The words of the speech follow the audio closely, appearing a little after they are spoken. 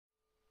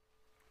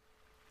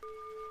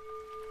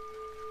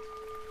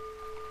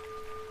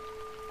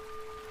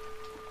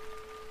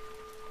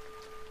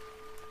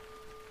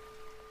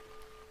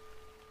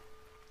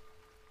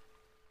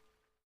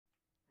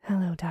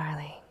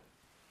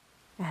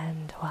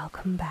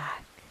welcome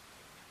back.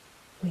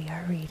 We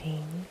are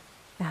reading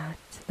At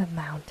the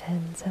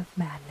Mountains of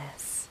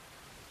Madness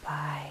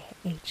by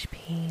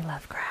H.P.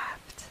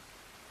 Lovecraft.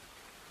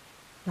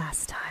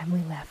 Last time we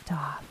left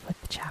off with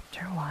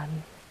Chapter 1.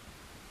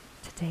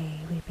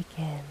 Today we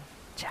begin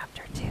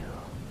Chapter 2.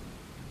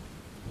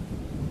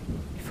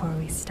 Before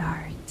we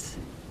start,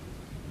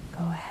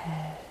 go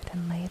ahead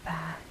and lay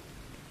back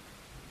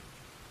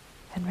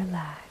and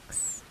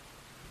relax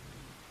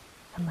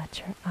and let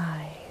your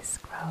eyes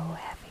grow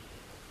heavy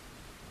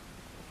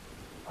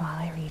while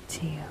I read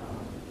to you.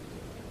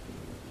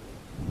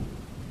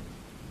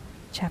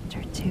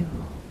 Chapter 2.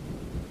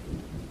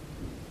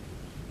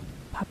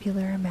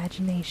 Popular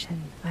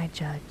imagination, I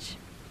judge,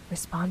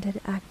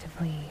 responded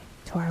actively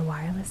to our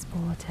wireless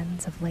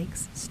bulletins of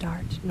lakes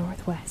start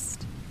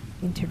northwest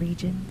into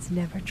regions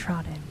never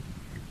trodden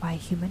by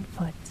human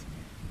foot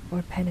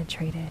or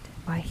penetrated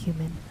by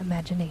human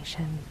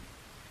imagination,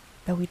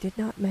 though we did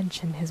not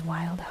mention his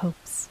wild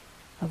hopes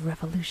of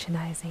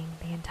revolutionizing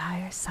the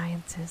entire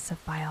sciences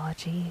of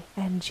biology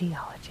and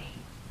geology.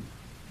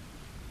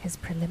 His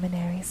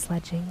preliminary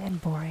sledging and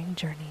boring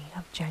journey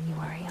of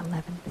January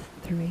 11th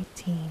through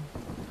 18,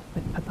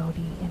 with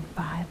Pabodie and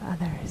 5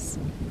 others,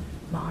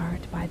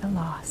 marred by the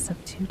loss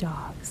of 2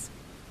 dogs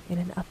in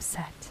an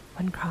upset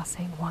when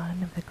crossing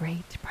one of the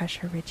great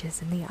pressure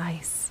ridges in the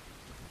ice,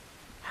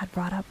 had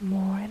brought up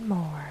more and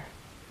more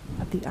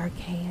of the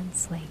Archaean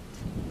slate,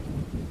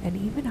 and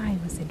even I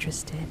was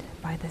interested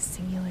by the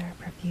singular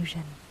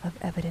profusion of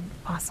evident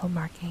fossil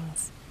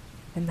markings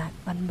in that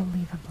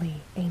unbelievably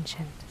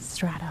ancient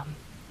stratum.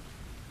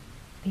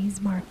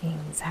 These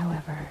markings,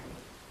 however,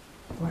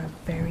 were of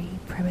very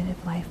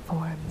primitive life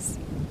forms,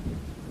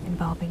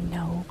 involving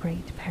no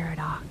great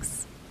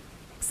paradox,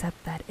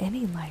 except that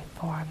any life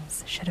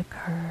forms should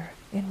occur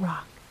in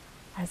rock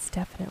as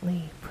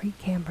definitely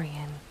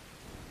Precambrian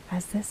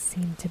as this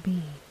seemed to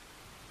be.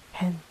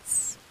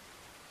 Hence,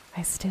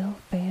 I still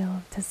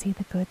failed to see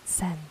the good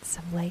sense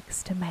of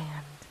Lake's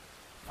demand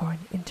for an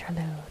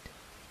interlude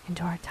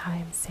into our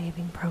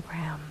time-saving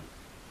program.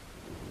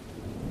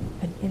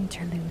 An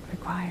interlude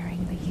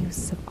requiring the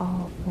use of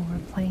all 4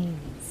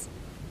 planes,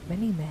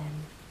 many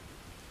men,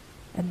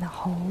 and the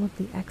whole of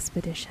the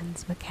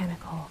expedition's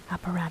mechanical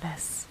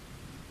apparatus.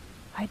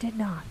 I did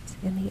not,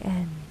 in the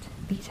end,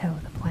 veto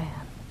the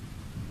plan,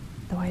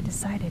 though I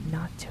decided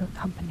not to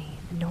accompany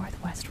the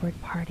northwestward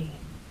party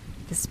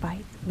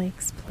despite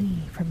Lake's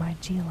plea for my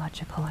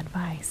geological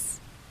advice.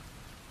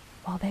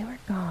 While they were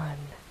gone,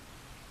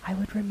 I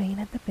would remain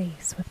at the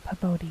base with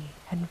Pabodie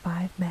and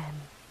 5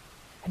 men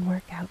and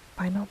work out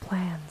final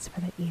plans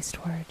for the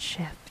eastward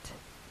shift.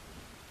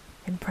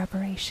 In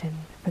preparation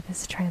for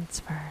this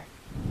transfer,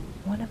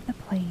 one of the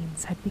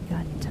planes had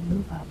begun to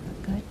move up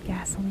a good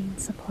gasoline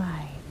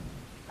supply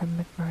from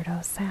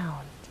McMurdo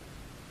Sound,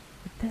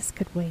 but this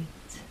could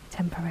wait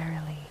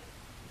temporarily.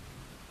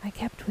 I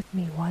kept with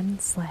me 1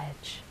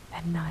 sledge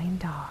and 9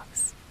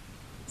 dogs,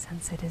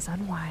 since it is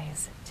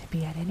unwise to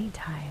be at any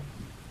time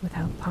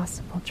without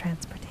possible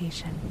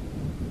transportation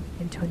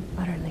into an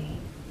utterly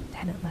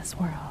tenantless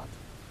world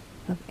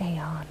of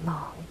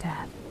aeon-long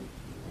death.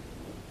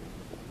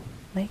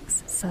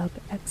 Lake's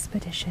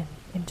sub-expedition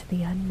into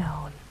the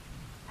unknown,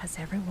 as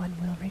everyone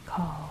will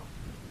recall,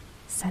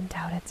 sent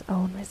out its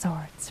own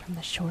resorts from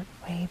the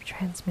short-wave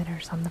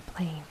transmitters on the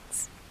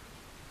plains,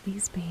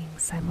 these being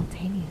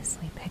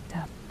simultaneously picked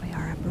up by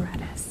our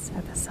apparatus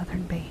at the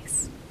southern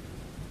base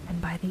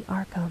and by the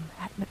Arkham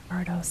at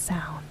McMurdo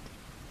Sound,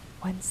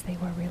 whence they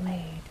were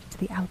relayed to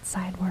the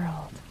outside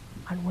world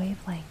on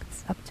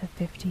wavelengths up to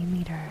 50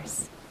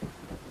 meters.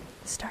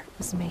 The start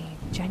was made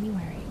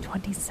January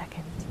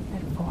 22nd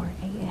at 4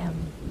 a.m.,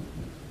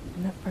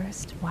 and the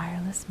first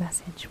wireless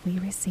message we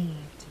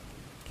received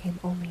came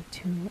only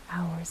 2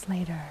 hours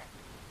later,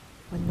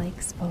 when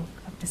Lake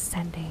spoke of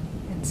descending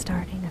and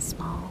starting a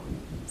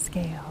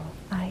small-scale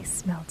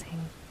ice melting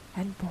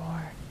and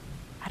bore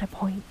at a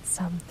point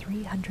some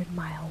 300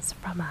 miles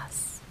from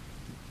us.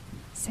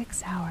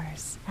 6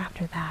 hours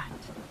after that,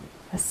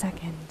 a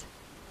second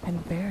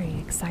and very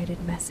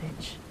excited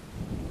message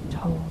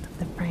told of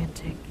the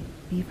frantic,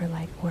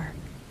 beaver-like work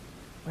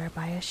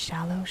whereby a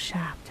shallow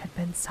shaft had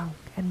been sunk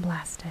and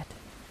blasted,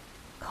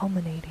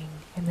 culminating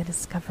in the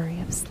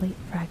discovery of slate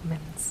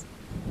fragments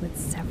with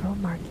several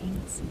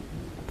markings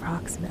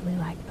approximately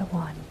like the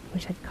one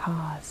which had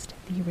caused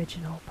the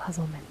original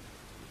puzzlement.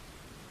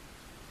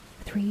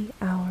 3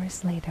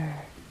 hours later,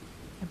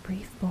 a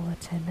brief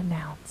bulletin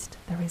announced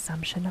the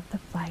resumption of the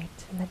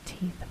flight in the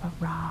teeth of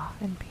a raw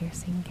and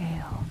piercing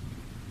gale,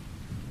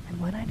 and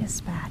when I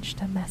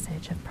dispatched a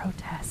message of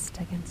protest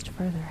against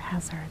further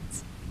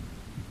hazards,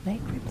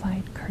 Lake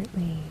replied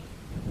curtly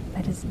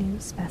that his new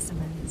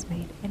specimens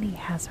made any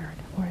hazard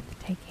worth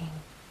taking.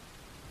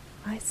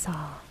 I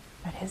saw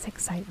that his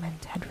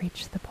excitement had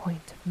reached the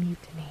point of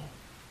mutiny,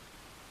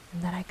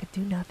 and that I could do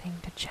nothing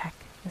to check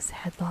this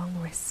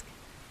headlong risk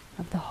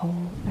of the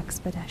whole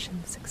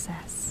expedition's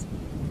success.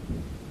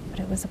 But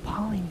it was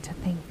appalling to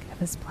think of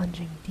his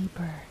plunging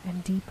deeper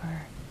and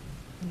deeper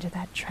into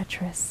that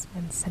treacherous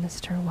and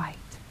sinister white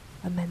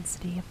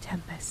immensity of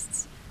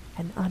tempests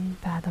and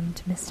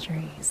unfathomed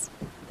mysteries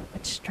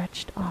which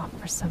stretched off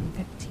for some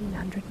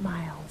 1,500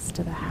 miles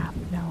to the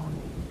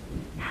half-known,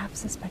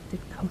 half-suspected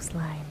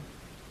coastline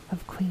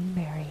of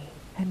Queenberry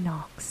and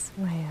Knox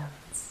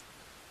lands.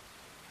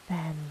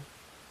 Then,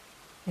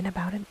 in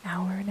about an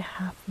hour and a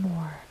half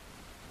more,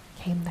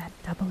 came that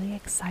doubly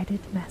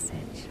excited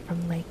message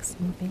from Lake's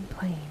moving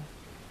plane,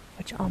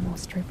 which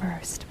almost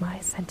reversed my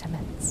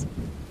sentiments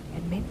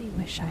and made me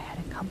wish I had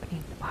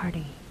accompanied the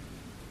party.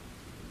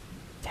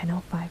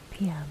 10:05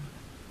 p.m.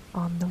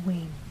 On the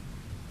wing,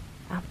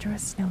 after a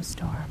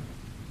snowstorm.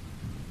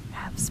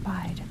 Have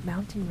spied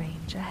mountain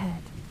range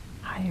ahead,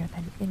 higher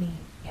than any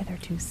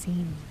hitherto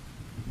seen.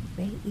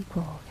 May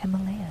equal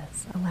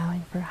Himalayas,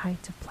 allowing for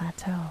height of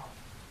plateau.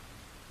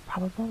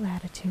 Probable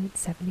latitude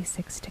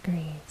 76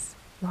 degrees,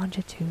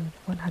 longitude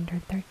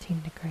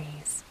 113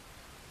 degrees.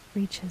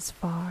 Reaches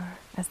far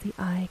as the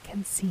eye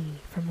can see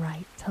from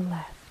right to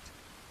left.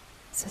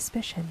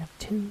 Suspicion of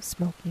 2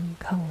 smoking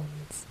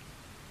cones.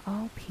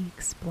 All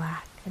peaks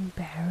black and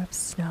bare of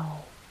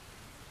snow.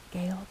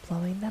 Gale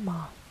blowing them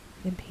off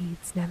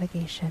impedes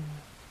navigation.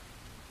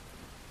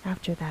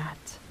 After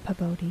that,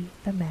 Pabodie,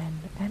 the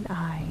men, and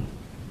I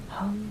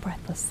hung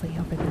breathlessly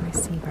over the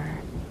receiver.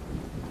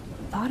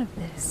 Thought of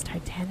this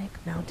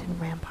titanic mountain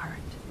rampart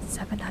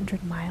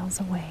 700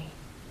 miles away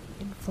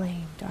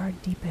inflamed our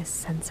deepest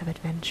sense of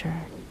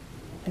adventure,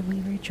 and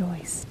we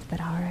rejoiced that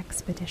our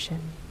expedition,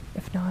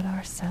 if not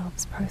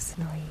ourselves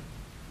personally,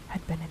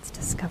 had been its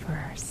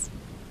discoverers.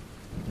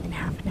 In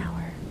half an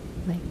hour,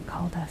 Lake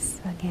called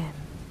us again.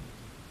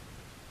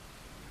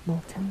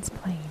 Moulton's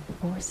plane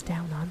forced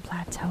down on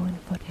plateau and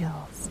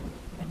foothills,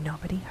 but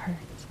nobody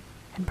hurt,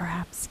 and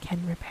perhaps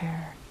can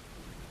repair.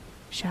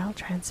 Shall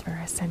transfer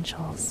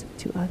essentials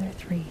to other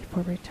 3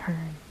 for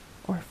return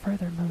or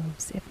further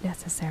moves if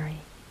necessary,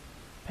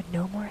 but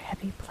no more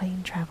heavy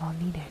plane travel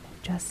needed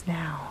just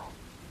now.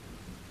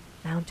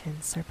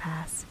 Mountains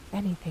surpass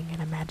anything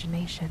in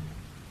imagination.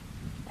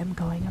 Am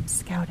going up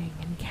scouting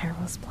in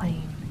Carroll's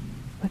plane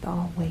with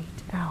all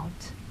weight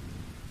out.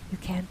 You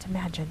can't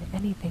imagine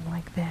anything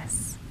like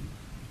this.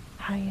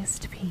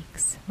 Highest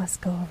peaks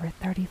must go over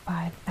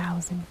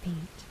 35,000 feet.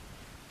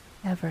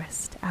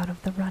 Everest out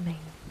of the running.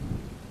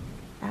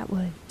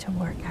 Atwood to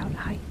work out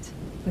height,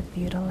 with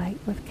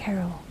Theodolite with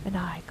Carroll and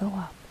I go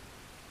up.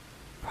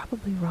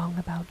 Probably wrong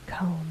about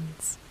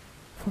cones,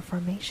 for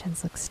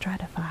formations look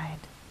stratified,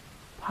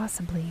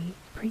 possibly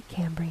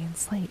Precambrian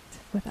slate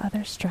with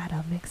other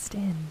strata mixed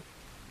in.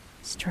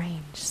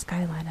 Strange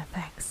skyline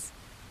effects,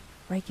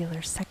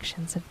 regular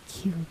sections of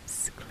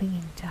cubes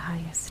clinging to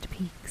highest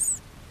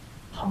peaks,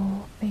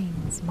 whole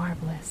things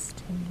marvelous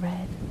in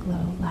red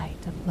glow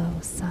light of low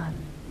sun,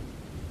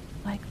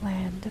 like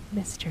land of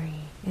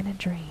mystery in a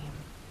dream,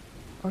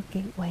 or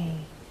gateway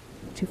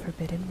to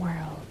forbidden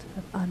world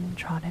of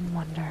untrodden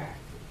wonder.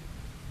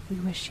 We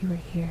wish you were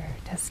here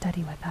to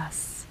study with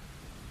us.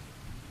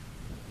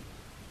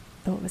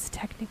 Though it was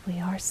technically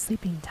our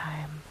sleeping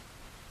time,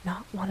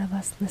 not one of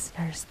us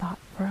listeners thought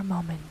for a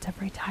moment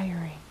of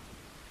retiring.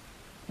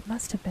 It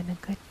must have been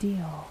a good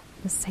deal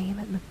the same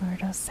at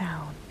McMurdo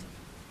Sound,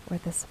 where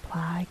the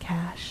supply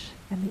cache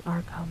and the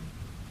Arkham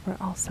were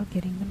also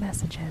getting the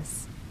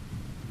messages.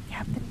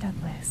 Captain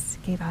Douglas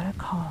gave out a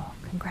call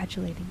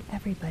congratulating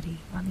everybody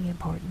on the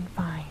important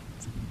find,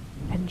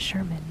 and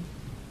Sherman,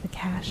 the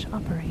cache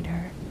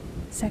operator,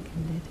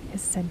 seconded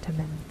his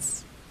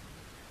sentiments.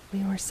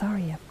 We were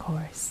sorry, of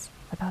course,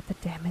 about the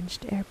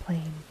damaged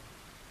airplane,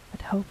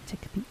 but hoped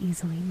it could be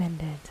easily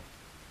mended.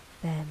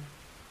 Then,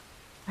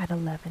 at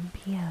 11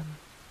 p.m.,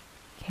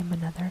 came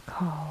another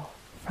call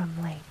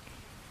from Lake.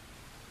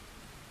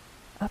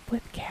 Up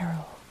with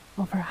Carroll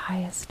over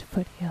highest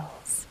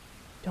foothills.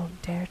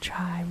 Don't dare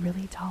try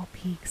really tall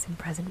peaks in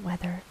present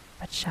weather,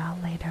 but shall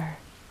later.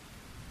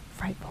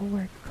 Frightful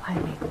work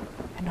climbing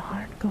and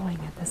hard going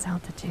at this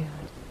altitude,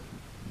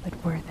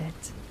 but worth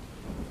it.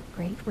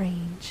 Great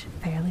range,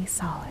 fairly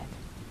solid,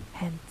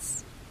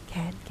 hence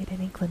can't get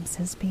any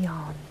glimpses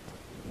beyond.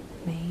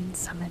 Main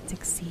summits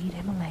exceed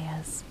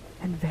Himalayas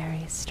and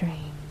very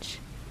strange.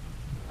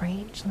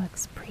 Range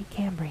looks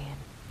Precambrian,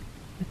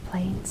 with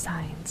plain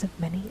signs of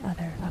many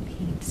other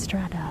upheaved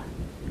strata.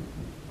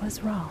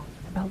 Was wrong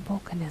about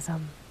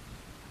volcanism.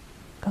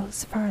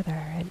 Goes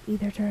farther in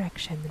either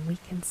direction than we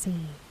can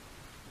see.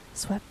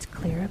 Swept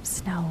clear of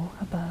snow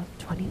above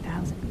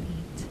 20,000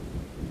 feet.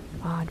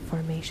 Odd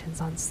formations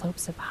on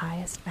slopes of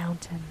highest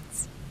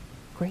mountains.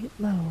 Great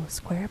low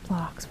square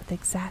blocks with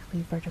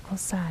exactly vertical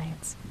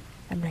sides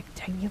and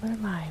rectangular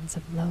lines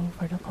of low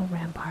vertical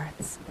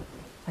ramparts,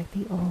 like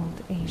the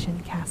old Asian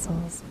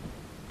castles,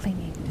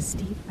 clinging to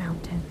steep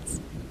mountains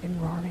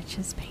in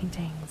Rorich's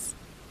paintings.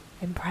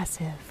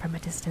 Impressive from a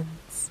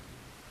distance.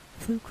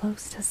 Flew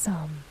close to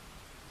some,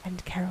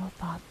 and Carroll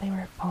thought they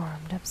were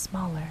formed of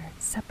smaller,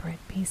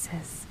 separate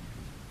pieces.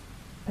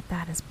 But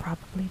that is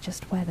probably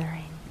just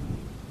weathering.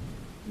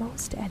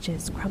 Most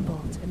edges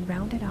crumbled and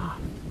rounded off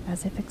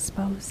as if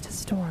exposed to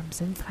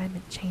storms and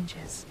climate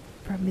changes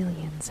for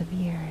millions of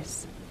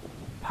years.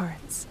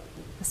 Parts,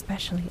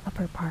 especially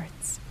upper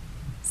parts,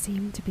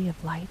 seemed to be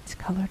of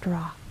light-colored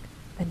rock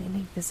than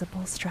any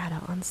visible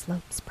strata on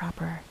slopes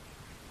proper,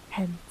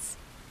 hence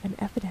an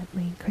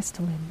evidently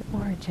crystalline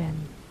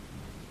origin.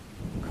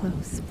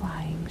 Close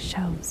flying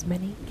shows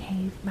many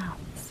cave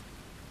mouths,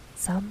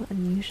 some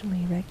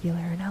unusually regular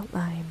in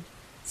outline,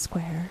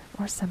 square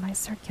or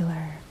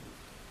semicircular.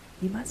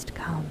 You must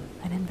come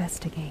and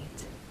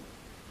investigate.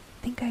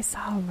 Think I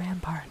saw a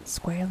rampart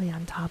squarely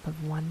on top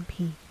of one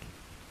peak.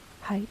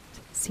 Height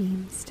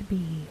seems to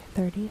be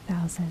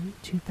 30,000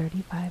 to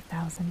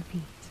 35,000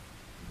 feet.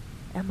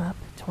 Am up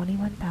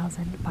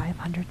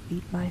 21,500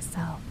 feet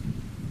myself,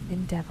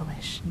 in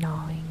devilish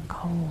gnawing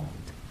cold.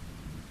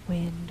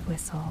 Wind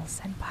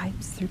whistles and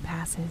pipes through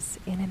passes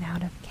in and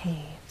out of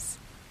caves,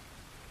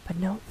 but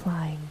no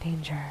flying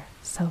danger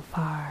so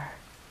far.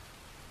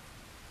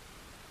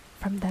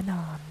 From then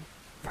on,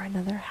 for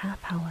another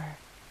half-hour,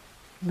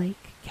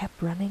 Lake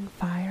kept running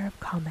fire of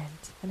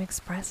comment and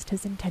expressed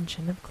his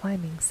intention of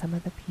climbing some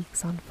of the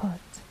peaks on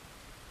foot.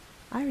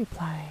 I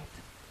replied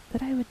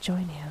that I would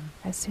join him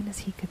as soon as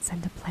he could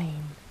send a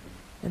plane,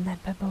 and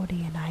that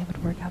Pabodie and I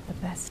would work out the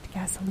best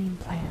gasoline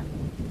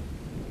plan,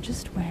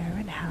 just where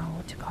and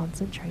how to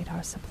concentrate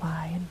our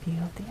supply in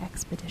view of the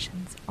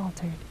expedition's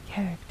altered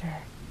character.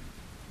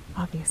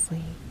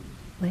 Obviously,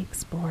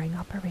 Lake's boring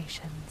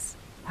operations,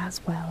 as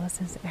well as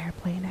his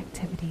airplane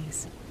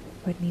activities,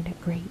 would need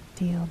a great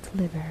deal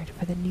delivered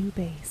for the new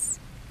base,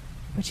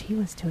 which he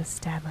was to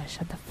establish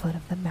at the foot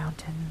of the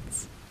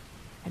mountains,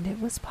 and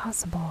it was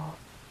possible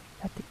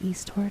that the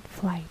eastward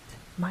flight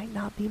might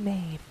not be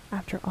made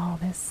after all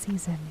this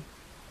season.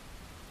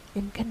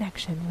 In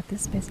connection with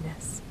this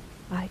business,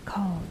 I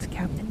called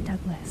Captain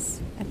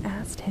Douglas and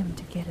asked him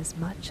to get as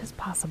much as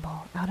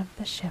possible out of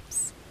the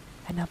ships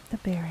and up the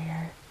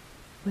barrier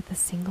with the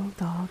single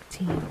dog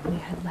team we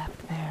had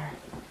left there.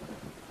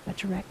 A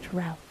direct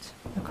route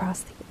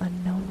across the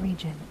unknown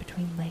region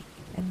between Lake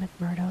and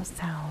McMurdo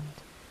Sound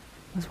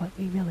was what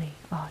we really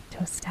ought to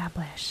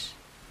establish.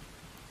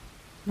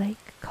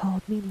 Lake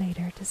called me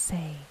later to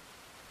say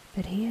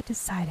that he had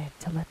decided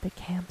to let the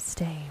camp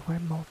stay where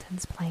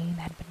Moulton's plane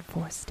had been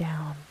forced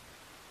down,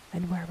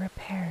 and where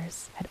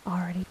repairs had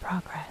already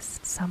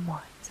progressed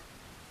somewhat.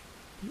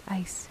 The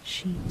ice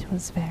sheet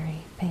was very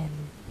thin,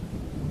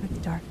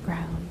 with dark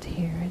ground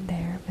here and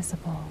there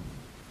visible,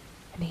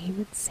 and he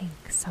would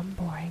sink some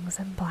borings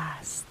and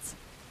blasts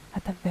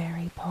at the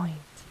very point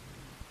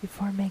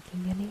before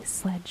making any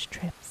sledge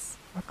trips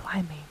or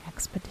climbing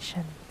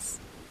expeditions.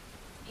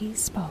 He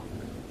spoke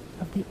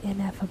of the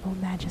ineffable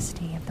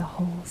majesty of the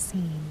whole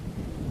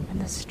scene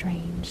and the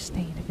strange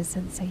state of his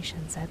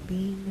sensations at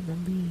being in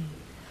the lee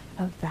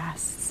of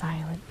vast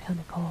silent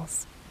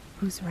pinnacles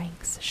whose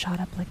ranks shot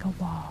up like a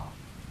wall,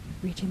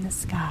 reaching the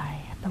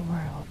sky at the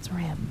world's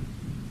rim.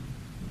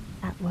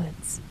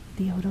 Atwood's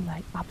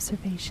theodolite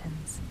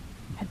observations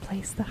had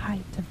placed the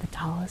height of the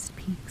tallest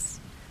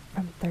peaks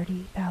from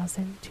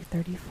 30,000 to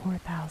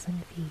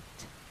 34,000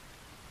 feet.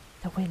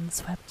 The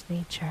wind-swept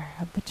nature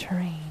of the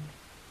terrain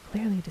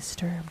clearly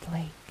disturbed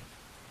Lake,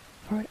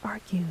 for it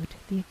argued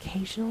the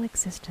occasional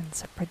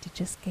existence of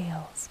prodigious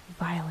gales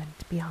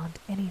violent beyond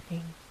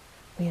anything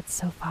we had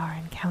so far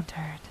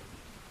encountered.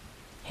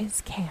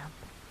 His camp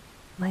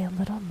lay a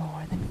little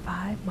more than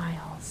 5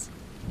 miles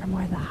from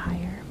where the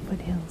higher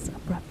foothills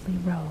abruptly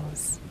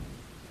rose.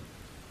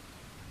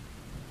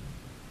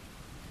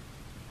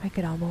 I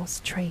could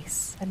almost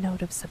trace a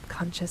note of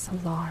subconscious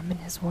alarm in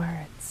his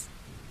words,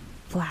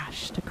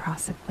 flashed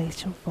across a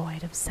glacial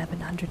void of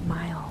 700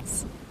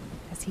 miles,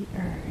 as he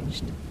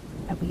urged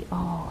that we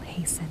all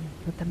hasten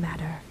with the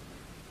matter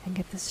and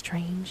get the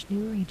strange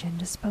new region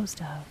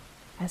disposed of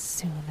as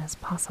soon as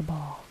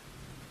possible.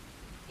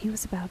 He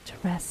was about to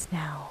rest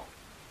now,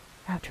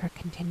 after a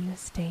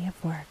continuous day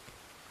of work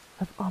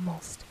of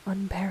almost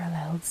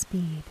unparalleled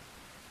speed,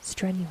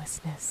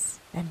 strenuousness,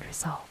 and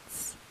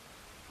results.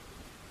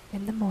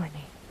 In the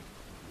morning,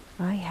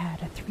 I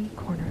had a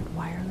 3-cornered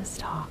wireless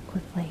talk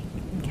with Lake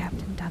and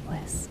Captain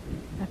Douglas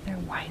at their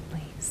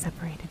widely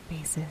separated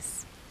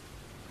bases,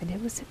 and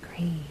it was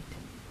agreed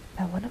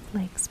that one of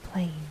Lake's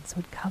planes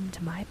would come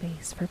to my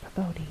base for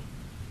Pabodie,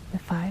 the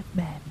 5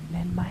 men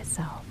and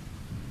myself,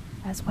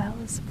 as well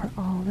as for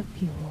all the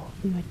fuel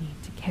we would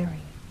need to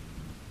carry.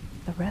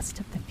 The rest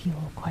of the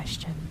fuel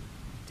question,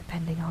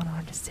 depending on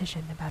our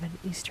decision about an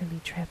easterly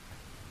trip,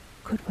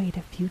 could wait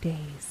a few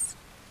days,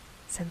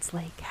 since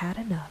Lake had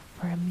enough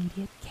for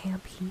immediate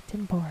camp heat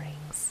and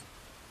borings.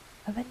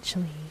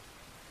 Eventually,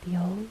 the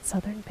old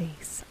southern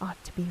base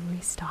ought to be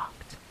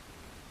restocked,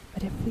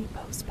 but if we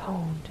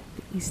postponed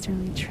the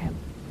easterly trip,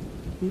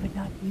 we would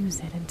not use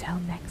it until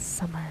next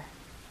summer,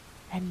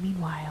 and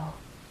meanwhile,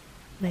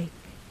 Lake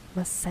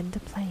must send a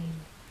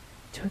plane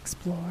to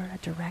explore a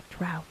direct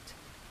route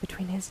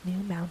between his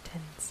new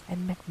mountains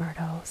and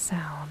McMurdo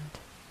Sound.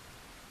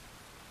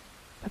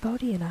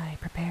 Pabodie and I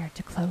prepared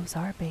to close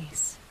our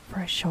base for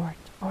a short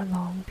or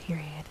long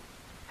period,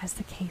 as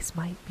the case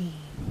might be.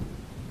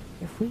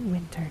 If we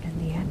wintered in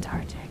the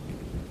Antarctic,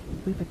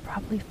 we would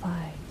probably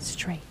fly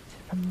straight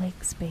from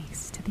Lake's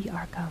base to the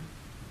Arkham,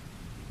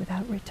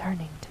 without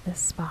returning to this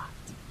spot,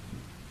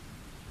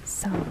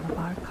 some of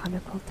our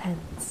conical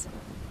tents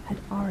had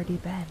already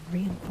been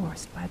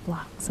reinforced by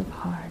blocks of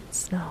hard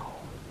snow,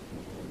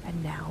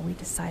 and now we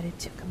decided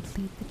to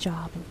complete the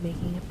job of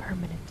making a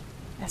permanent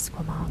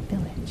Esquimalt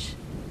village.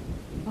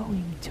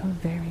 Owing to a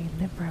very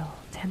liberal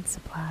tent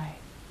supply,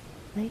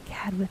 Lake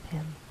had with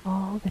him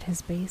all that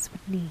his base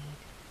would need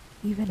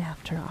even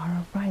after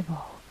our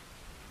arrival.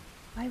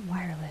 I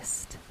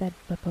wirelessed that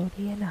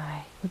Babodi and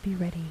I would be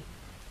ready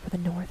for the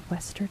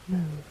northwestward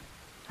move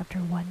after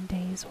 1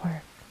 day's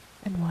work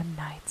and 1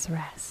 night's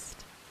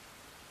rest.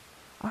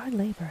 Our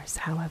labors,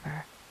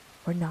 however,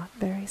 were not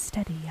very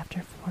steady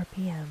after 4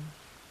 p.m.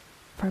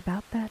 For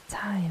about that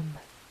time,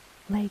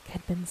 Lake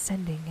had been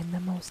sending in the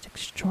most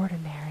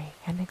extraordinary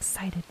and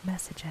excited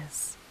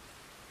messages.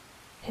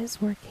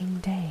 His working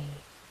day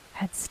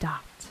had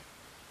stopped,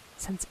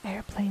 since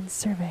airplane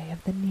survey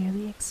of the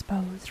nearly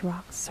exposed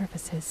rock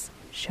surfaces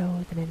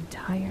showed an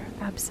entire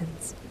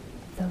absence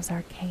of those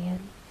Archean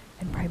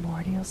and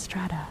primordial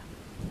strata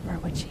for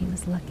which he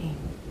was looking,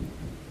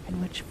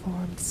 and which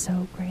formed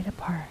so great a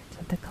part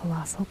of the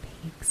colossal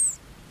peaks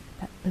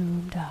that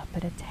loomed up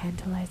at a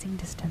tantalizing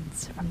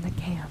distance from the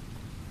camp.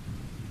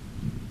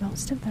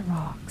 Most of the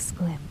rocks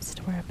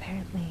glimpsed were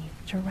apparently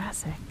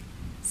Jurassic,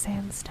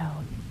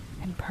 sandstone,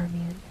 and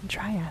Permian and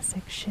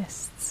Triassic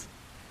schists,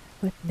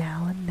 with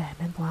now and then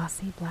a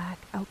glossy black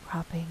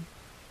outcropping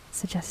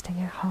suggesting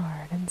a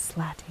hard and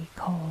slatty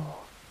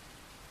coal.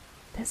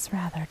 This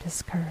rather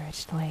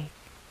discouraged Lake,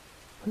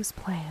 whose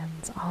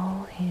plans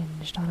all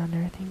hinged on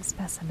unearthing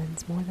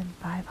specimens more than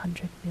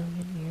 500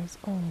 million years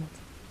old.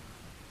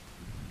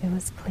 It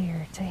was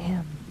clear to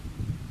him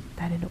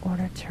that in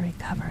order to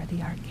recover the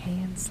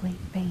Archean slate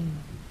vein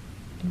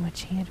in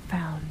which he had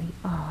found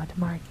the odd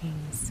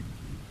markings,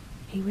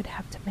 he would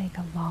have to make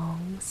a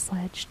long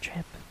sledge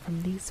trip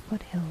from these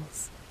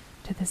foothills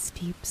to the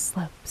steep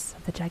slopes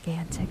of the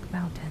gigantic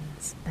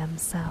mountains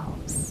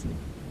themselves.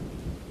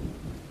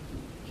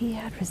 He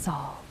had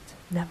resolved,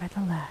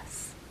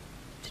 nevertheless,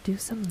 to do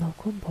some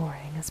local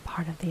boring as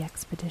part of the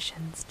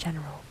expedition's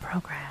general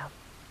program.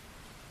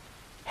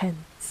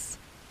 Hence,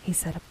 he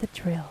set up the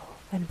drill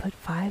and put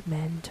 5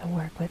 men to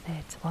work with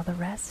it while the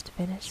rest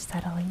finished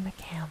settling the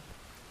camp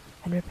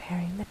and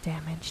repairing the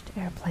damaged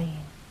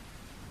airplane.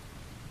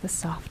 The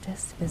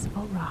softest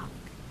visible rock,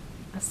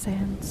 a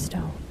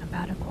sandstone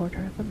about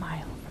 1/4 of a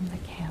mile from the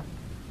camp,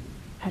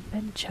 had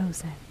been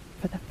chosen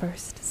for the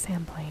first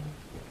sampling,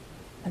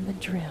 and the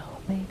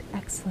drill made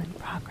excellent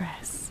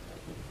progress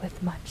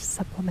with much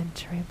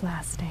supplementary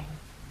blasting.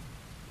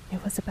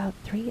 It was about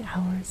 3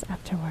 hours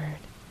afterward,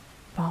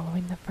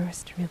 following the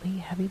first really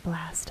heavy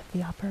blast of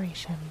the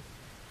operation,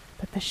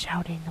 that the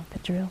shouting of the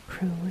drill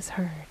crew was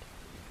heard,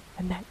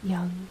 and that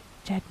young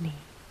Jedney,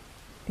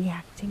 the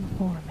acting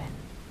foreman,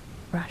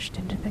 rushed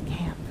into the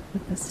camp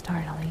with the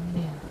startling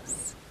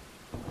news.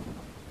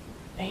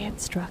 They had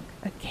struck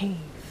a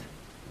cave.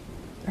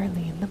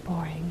 Early in the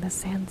boring, the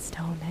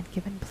sandstone had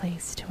given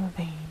place to a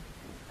vein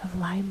of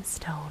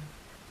limestone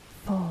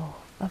full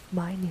of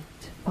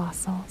minute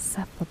fossil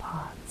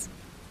cephalopods,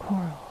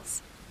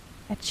 corals,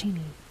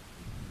 echini,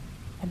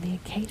 and the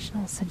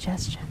occasional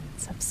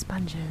suggestions of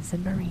sponges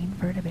and marine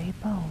vertebrate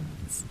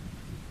bones,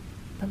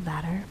 the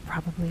latter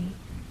probably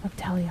of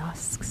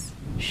teleosks,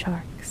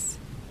 sharks,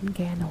 and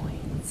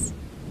ganoids.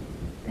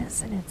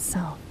 This in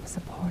itself was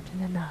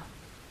important enough,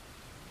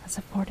 as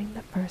affording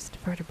the first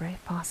vertebrate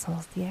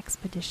fossils the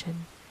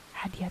expedition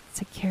had yet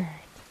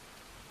secured.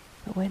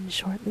 But when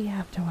shortly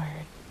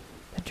afterward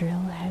the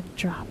drill head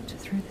dropped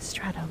through the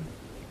stratum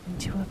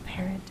into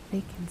apparent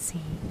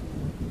vacancy,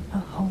 a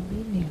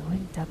wholly new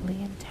and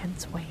doubly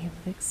intense wave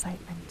of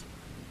excitement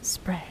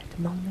spread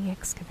among the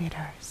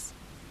excavators.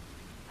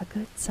 A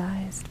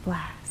good-sized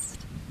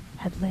blast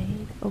had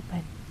laid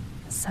open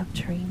a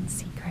subterranean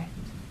secret,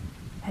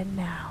 and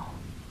now,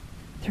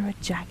 through a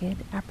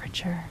jagged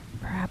aperture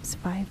perhaps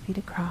 5 feet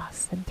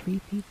across and 3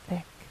 feet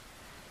thick,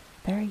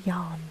 there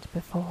yawned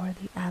before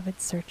the avid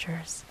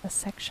searchers a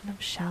section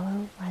of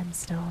shallow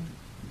limestone,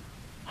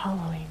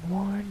 hollowing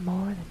worn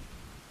more than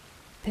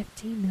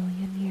 50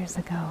 million years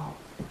ago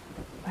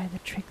by the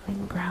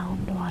trickling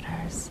ground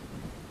waters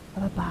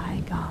of a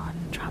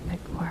bygone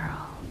tropic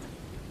world.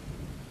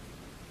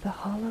 The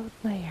hollowed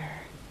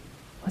layer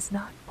was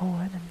not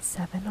more than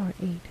 7 or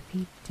 8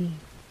 feet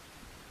deep,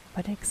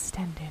 but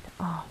extended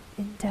off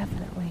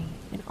indefinitely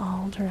in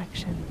all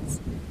directions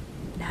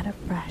and had a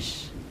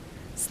fresh,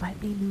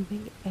 slightly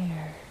moving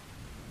air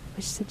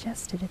which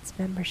suggested its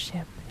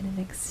membership in an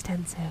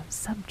extensive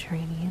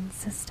subterranean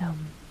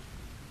system.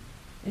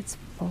 Its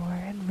floor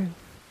and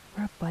roof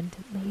were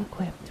abundantly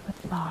equipped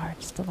with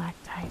large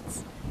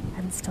stalactites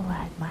and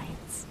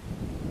stalagmites,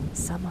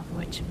 some of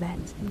which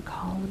met in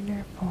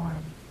columnar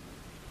form,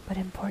 but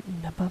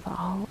important above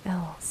all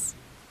else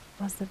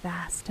was the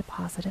vast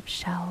deposit of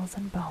shells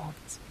and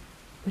bones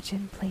which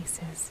in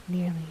places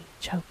nearly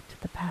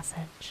choked the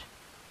passage.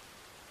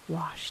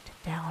 Washed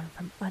down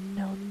from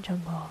unknown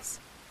jungles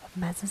of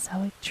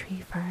Mesozoic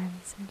tree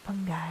ferns and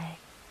fungi,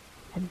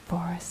 and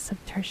forests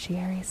of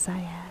tertiary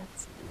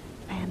cycads,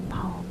 fan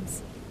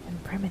palms,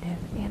 and primitive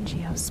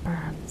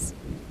angiosperms.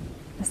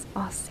 This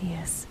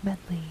osseous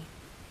medley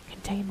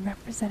contained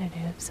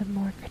representatives of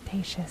more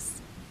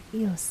Cretaceous,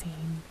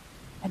 Eocene,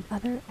 and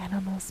other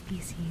animal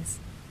species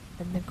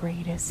than the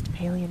greatest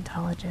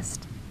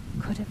paleontologist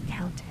could have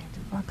counted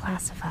or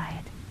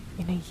classified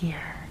in a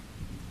year.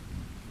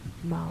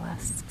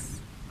 Mollusks,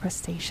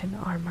 crustacean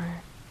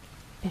armor,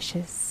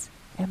 fishes,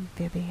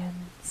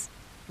 amphibians,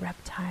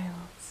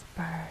 reptiles,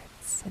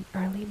 birds, and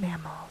early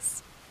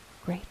mammals,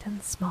 great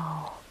and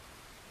small,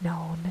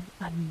 known and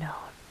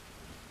unknown.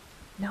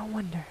 No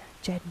wonder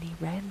Jedney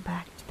ran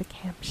back to the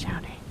camp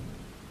shouting,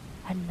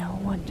 and no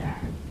wonder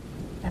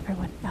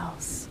everyone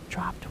else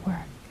dropped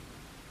work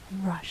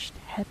and rushed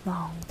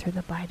headlong through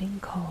the biting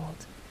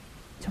cold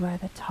to where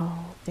the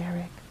tall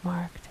derrick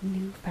marked a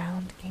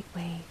new-found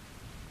gateway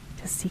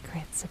to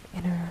secrets of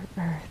inner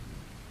earth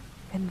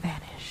and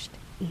vanished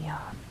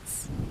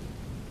eons.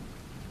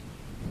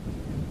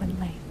 When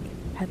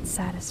Lake had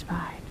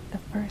satisfied the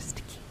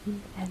first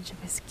keen edge of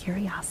his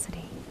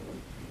curiosity,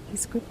 he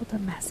scribbled a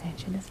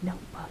message in his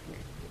notebook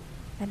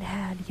and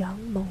had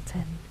young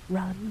Moulton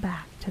run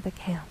back to the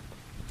camp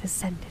to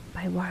send it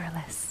by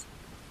wireless.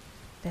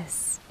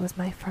 This was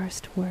my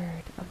first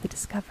word of the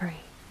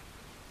discovery,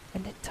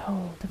 and it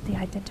told of the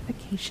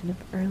identification of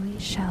early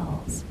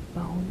shells,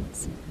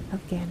 bones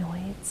of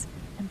ganoids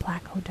and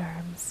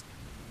placoderms,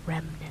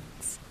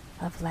 remnants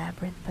of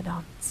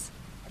labyrinthodonts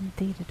and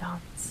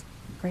thedodonts,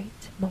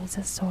 great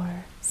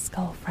mosasaur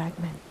skull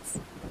fragments,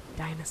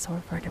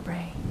 dinosaur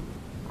vertebrae,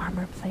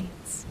 armor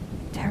plates,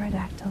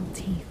 pterodactyl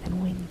teeth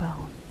and wing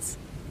bones,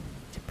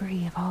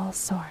 debris of all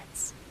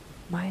sorts,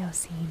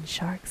 Miocene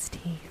shark's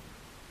teeth,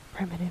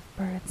 primitive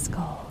bird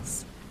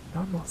skulls,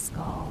 normal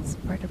skulls,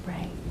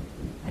 vertebrae,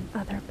 and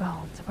other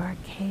bones of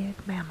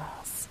archaic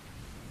mammals.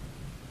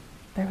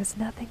 There was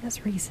nothing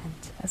as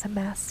recent as a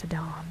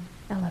mastodon,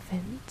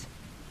 elephant,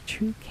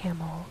 true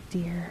camel,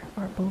 deer,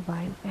 or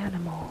bovine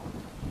animal.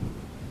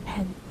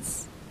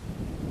 Hence,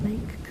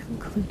 Lake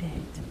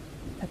concluded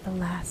that the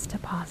last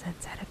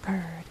deposits had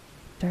occurred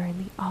during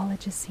the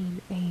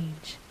Oligocene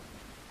age,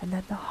 and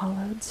that the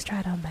hollowed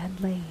stratum had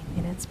lain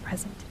in its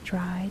present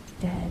dried,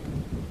 dead,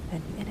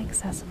 and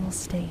inaccessible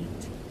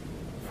state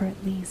for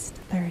at least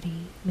 30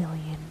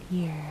 million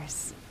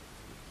years.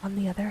 On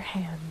the other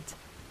hand,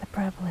 the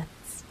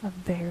prevalence of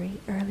very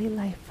early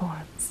life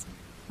forms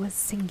was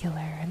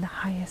singular in the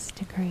highest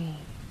degree,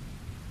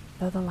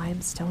 though the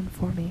limestone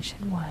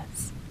formation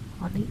was,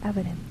 on the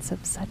evidence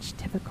of such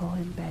typical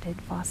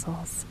embedded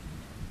fossils,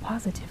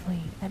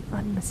 positively and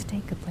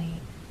unmistakably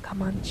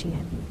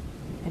Comanchean,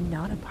 and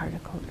not a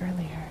particle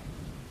earlier.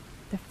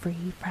 The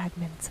free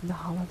fragments in the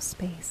hollow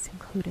space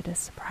included a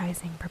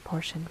surprising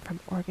proportion from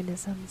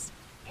organisms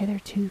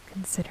hitherto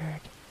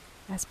considered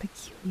as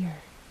peculiar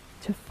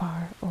to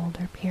far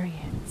older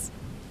periods,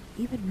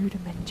 even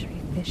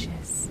rudimentary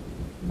fishes,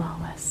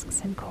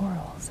 mollusks, and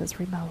corals as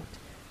remote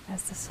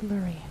as the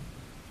Silurian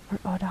or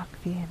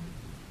Odocvian.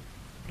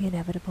 The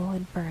inevitable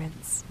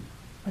inference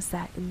was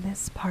that in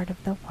this part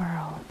of the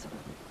world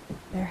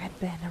there had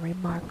been a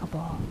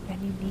remarkable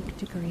and unique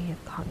degree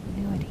of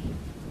continuity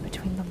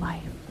between the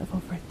life of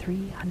over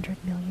 300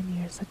 million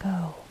years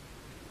ago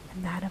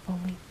and that of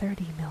only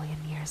 30 million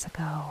years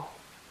ago.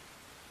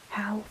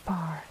 How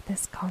far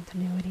this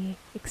continuity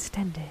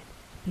extended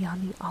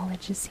beyond the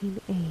Oligocene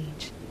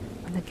age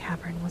when the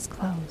cavern was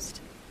closed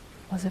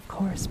was of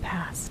course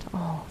past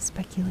all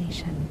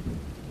speculation.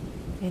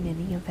 In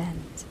any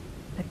event,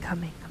 the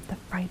coming of the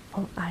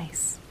frightful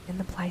ice in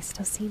the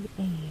Pleistocene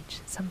age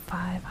some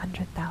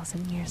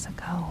 500,000 years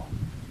ago,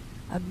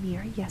 a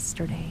mere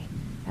yesterday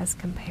as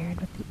compared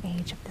with the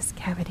age of this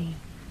cavity,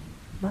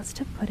 must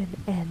have put an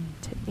end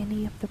to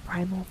any of the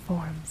primal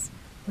forms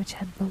which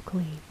had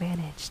locally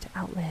managed to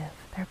outlive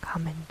their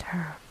common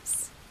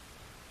terms.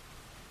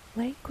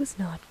 Lake was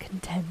not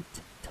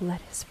content to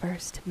let his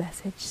first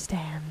message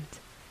stand,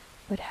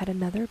 but had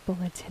another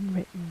bulletin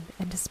written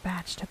and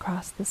dispatched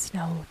across the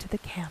snow to the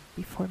camp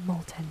before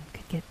Moulton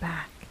could get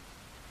back.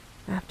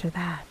 After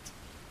that,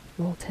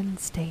 Moulton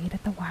stayed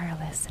at the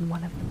wireless in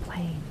one of the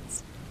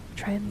planes,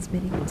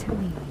 transmitting to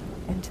me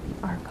and to the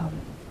Arkham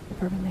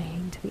for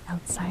relaying to the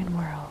outside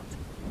world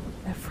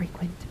the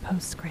frequent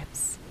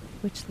postscripts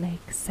which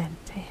Lake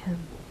sent to him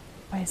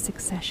by a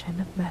succession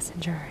of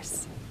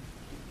messengers.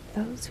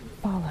 Those who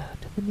followed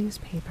the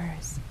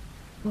newspapers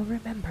will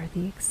remember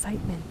the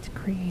excitement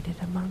created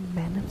among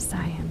men of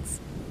science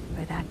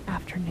by that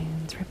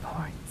afternoon's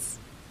reports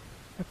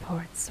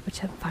which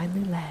have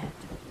finally led,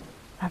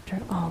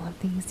 after all of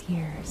these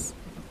years,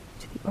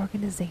 to the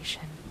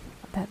organization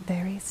of that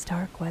very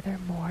Starkweather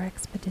Moor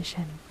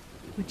expedition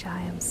which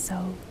I am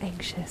so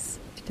anxious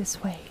to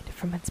dissuade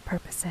from its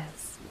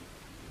purposes.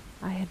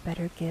 I had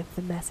better give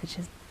the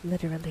messages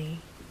literally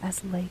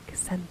as Lake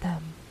sent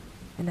them,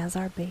 and as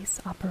our base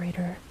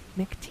operator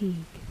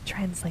McTeague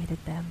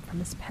translated them from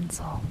his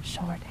pencil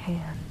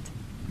shorthand.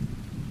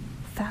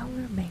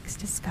 Fowler makes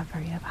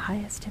discovery of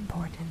highest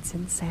importance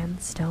in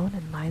sandstone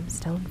and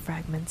limestone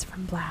fragments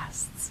from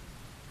blasts.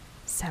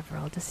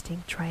 Several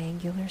distinct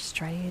triangular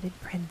striated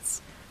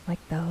prints like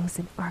those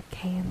in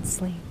Archean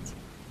slate,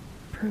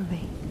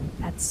 proving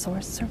that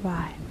source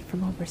survived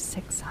from over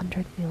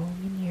 600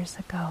 million years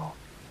ago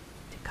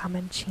to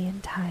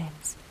Comanchean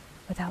times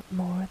without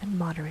more than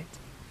moderate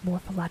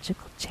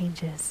morphological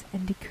changes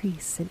and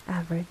decrease in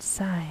average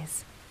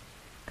size.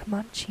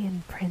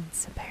 Comanchean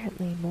prints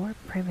apparently more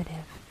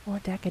primitive or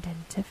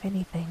decadent, if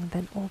anything,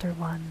 than older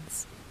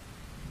ones.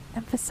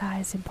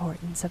 Emphasize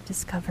importance of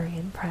discovery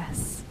and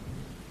press.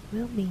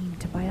 Will mean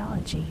to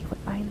biology what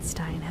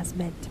Einstein has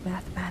meant to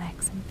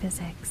mathematics and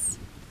physics.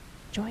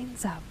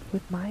 Joins up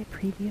with my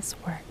previous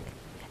work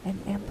and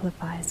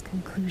amplifies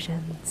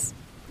conclusions.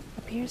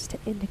 Appears to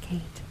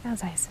indicate,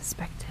 as I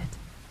suspected,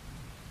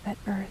 that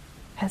Earth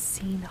has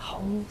seen a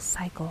whole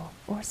cycle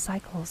or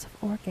cycles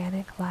of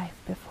organic life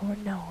before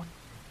known,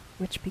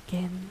 which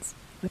begins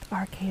with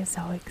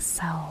Archaeozoic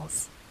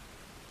cells,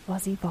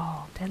 was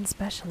evolved and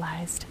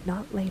specialized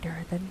not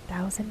later than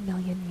 1,000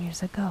 million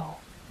years ago,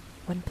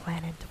 when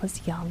planet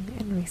was young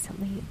and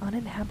recently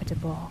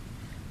uninhabitable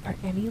for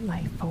any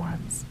life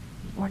forms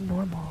or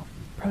normal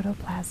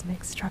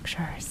protoplasmic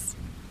structures.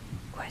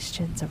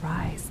 Questions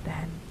arise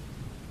then,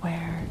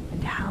 where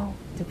and how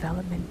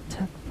development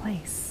took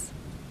place.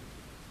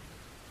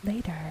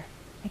 Later,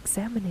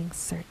 examining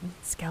certain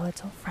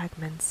skeletal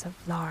fragments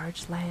of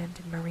large land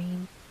and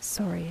marine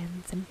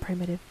saurians and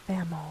primitive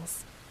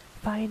mammals,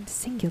 find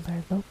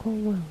singular local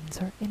wounds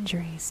or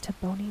injuries to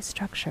bony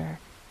structure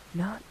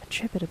not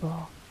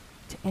attributable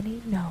to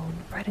any known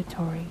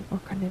predatory or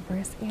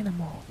carnivorous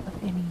animal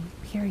of any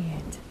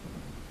period.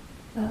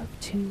 Of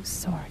two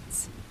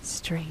sorts,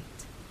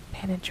 straight,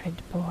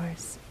 penetrant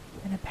bores,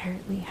 and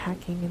apparently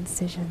hacking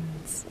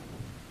incisions.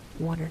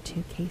 One or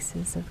two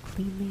cases of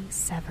cleanly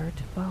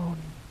severed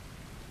bone.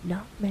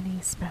 Not many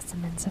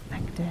specimens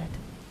affected.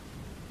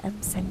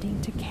 Am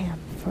sending to camp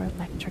for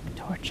electric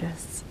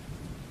torches.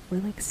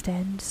 Will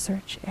extend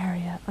search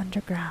area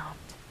underground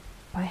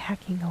by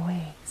hacking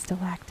away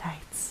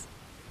stalactites.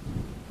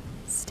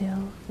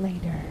 Still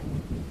later,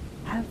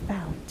 have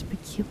found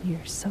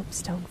peculiar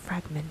soapstone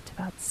fragment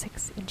about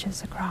 6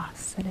 inches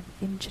across and an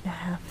inch and a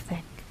half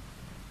thick,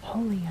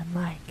 wholly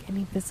unlike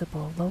any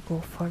visible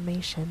local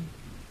formation.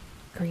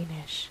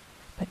 Greenish,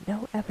 but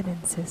no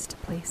evidences to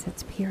place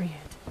its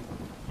period.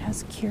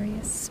 Has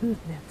curious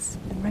smoothness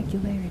and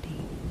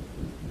regularity.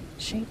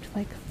 Shaped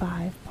like a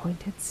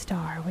 5-pointed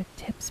star with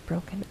tips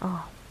broken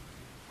off,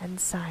 and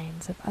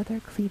signs of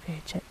other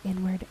cleavage at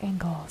inward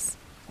angles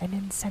and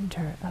in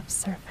center of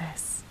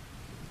surface.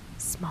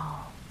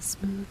 Small,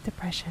 smooth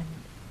depression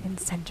in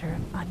center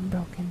of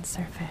unbroken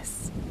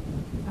surface.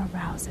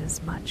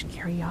 Arouses much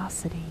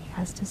curiosity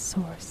as to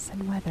source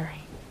and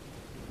weathering.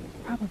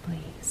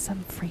 Probably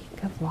some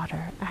freak of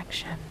water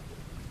action.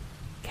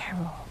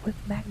 Carroll, with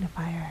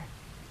magnifier,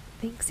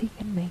 thinks he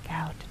can make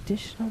out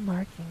additional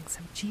markings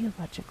of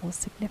geological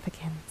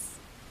significance.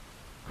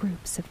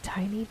 Groups of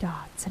tiny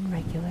dots and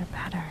regular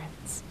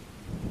patterns.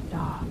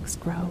 Dogs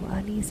grow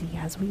uneasy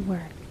as we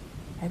work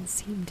and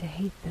seem to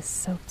hate this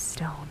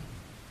soapstone.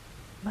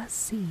 Must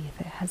see if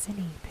it has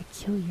any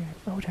peculiar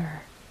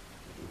odor.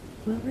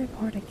 We'll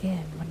report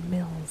again when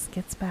Mills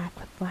gets back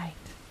with light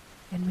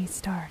and we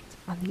start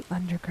on the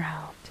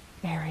underground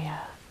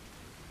area.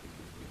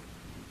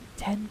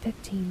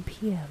 10:15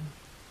 p.m.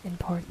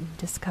 Important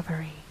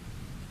discovery.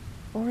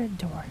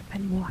 Orendorff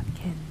and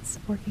Watkins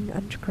working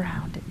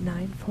underground at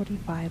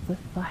 9:45 with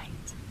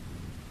light.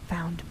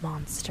 Found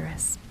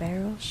monstrous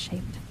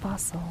barrel-shaped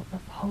fossil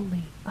of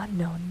wholly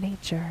unknown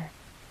nature.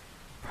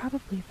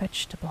 Probably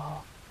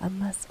vegetable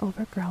unless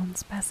overgrown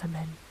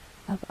specimen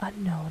of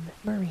unknown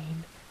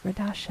marine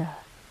Rhodacea.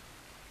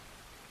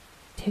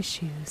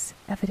 Tissues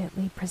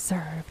evidently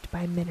preserved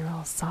by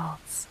mineral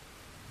salts.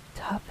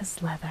 Tough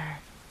as leather,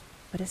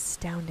 but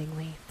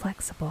astoundingly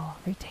flexible,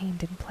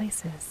 retained in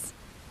places.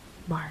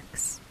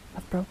 Marks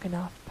of broken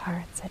off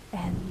parts at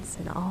ends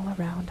and all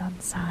around on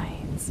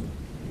sides.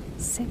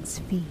 6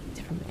 feet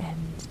from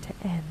end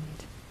to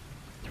end.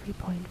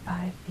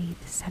 3.5 feet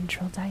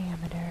central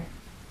diameter,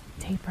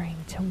 tapering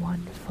to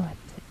 1 foot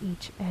at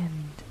each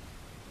end.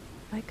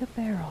 Like a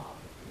barrel,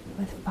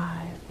 with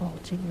 5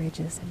 bulging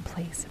ridges in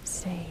place of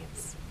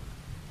staves.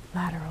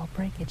 Lateral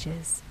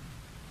breakages,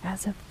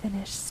 as of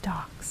finished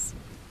stalks,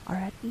 are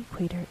at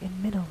equator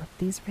in middle of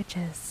these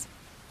ridges.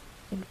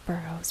 In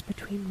furrows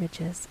between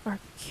ridges are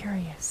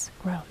curious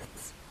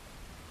growths.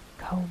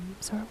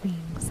 Combs or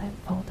wings that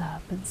fold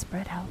up and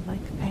spread out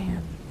like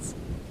fans.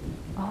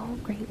 All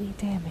greatly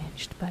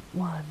damaged but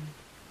one,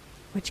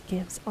 which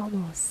gives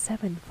almost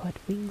 7-foot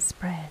wing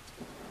spread.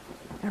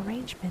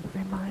 Arrangement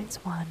reminds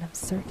one of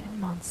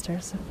certain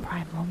monsters of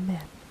primal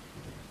myth,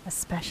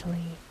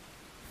 especially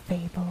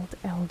fabled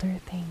elder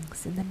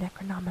things in the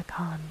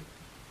Necronomicon.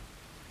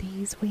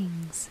 These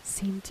wings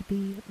seem to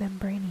be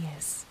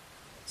membranous,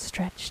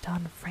 stretched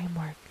on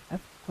framework of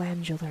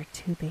glandular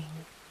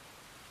tubing.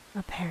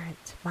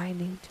 Apparent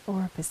minute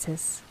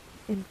orifices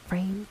in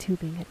frame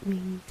tubing at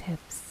wing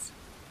tips.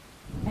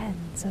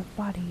 Ends of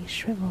body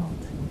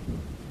shriveled,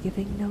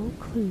 giving no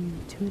clue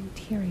to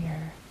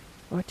interior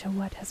or to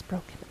what has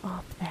broken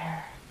off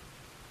there.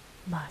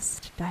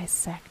 Must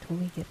dissect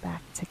when we get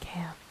back to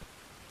camp.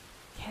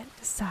 Can't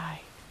decide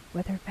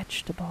whether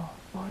vegetable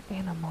or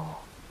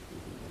animal.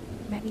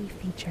 Many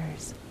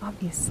features,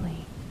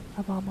 obviously,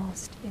 of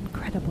almost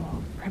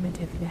incredible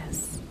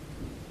primitiveness.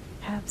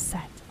 Have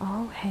set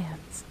all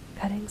hands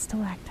cutting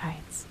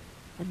stalactites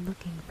and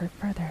looking for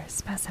further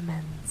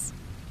specimens.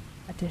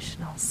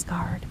 Additional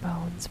scarred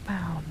bones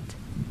found,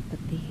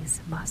 but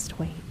these must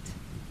wait.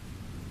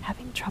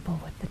 Having trouble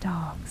with the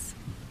dogs,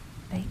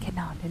 they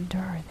cannot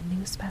endure the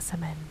new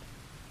specimen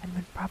and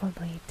would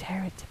probably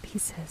tear it to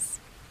pieces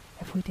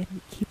if we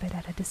didn't keep it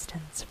at a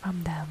distance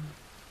from them.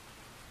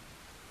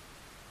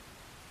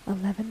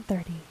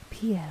 11:30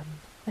 p.m.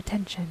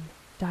 Attention,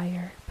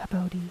 Dyer,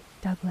 Peabody,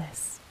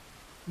 Douglas.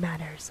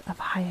 Matters of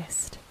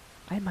highest,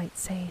 I might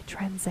say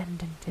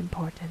transcendent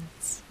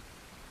importance.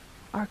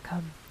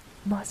 Arkham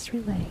must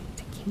relay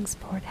to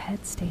Kingsport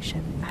Head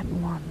Station at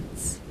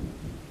once.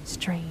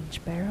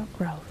 Strange barrel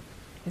growth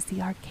is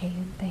the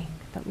archaean thing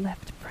that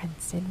left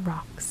prints in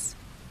rocks.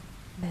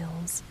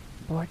 Mills,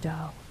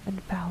 Bordeaux,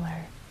 and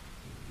Fowler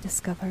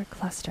discover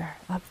cluster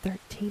of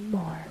 13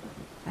 more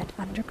at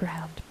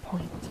underground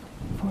point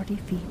 40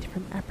 feet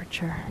from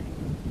aperture.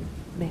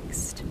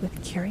 Mixed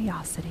with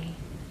curiosity,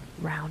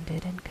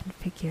 rounded and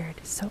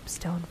configured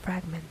soapstone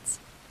fragments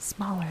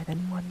smaller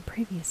than one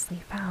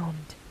previously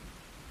found.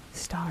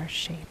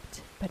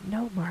 Star-shaped, but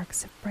no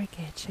marks of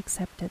breakage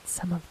except at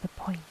some of the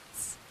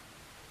points.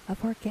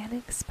 Of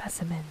organic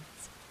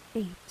specimens,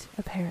 8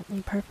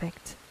 apparently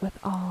perfect with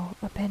all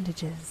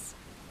appendages,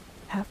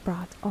 have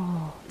brought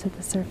all to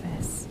the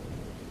surface,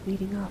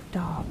 leading off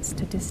dogs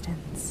to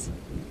distance.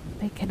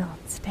 They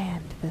cannot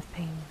stand the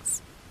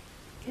things.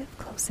 Give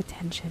close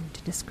attention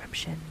to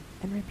description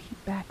and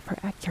repeat back for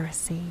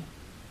accuracy.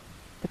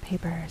 The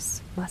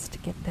papers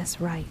must get this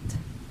right.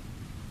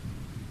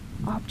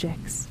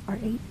 Objects are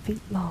 8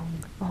 feet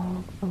long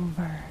all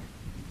over.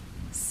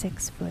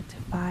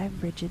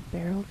 6'5" rigid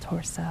barrel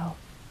torso,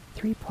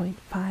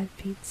 3.5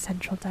 feet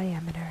central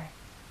diameter,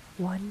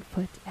 1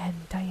 foot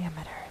end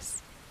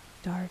diameters,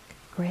 dark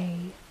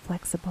gray,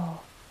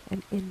 flexible,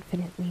 and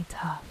infinitely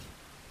tough.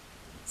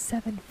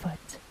 7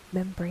 foot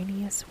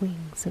membranous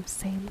wings of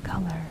same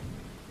color,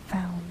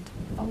 found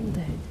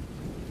folded,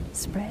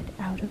 spread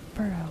out of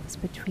furrows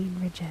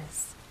between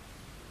ridges.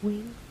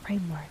 Wing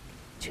framework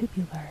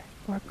tubular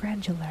or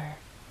granular,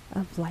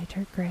 of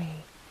lighter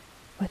gray,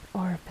 with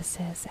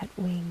orifices at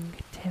wing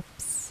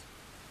tips.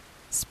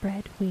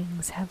 Spread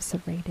wings have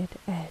serrated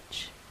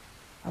edge.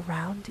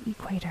 Around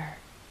equator,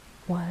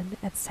 one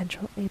at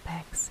central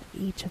apex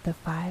of each of the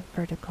 5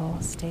 vertical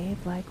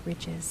stave-like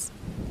ridges,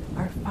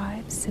 are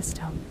 5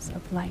 systems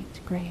of light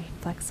gray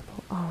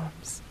flexible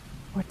arms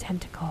or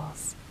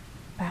tentacles,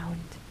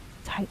 found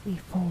tightly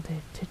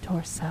folded to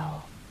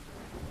torso,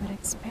 but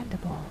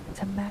expandable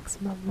to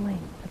maximum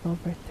length of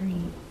over 3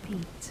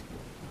 feet.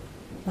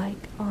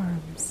 Like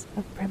arms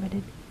of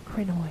primitive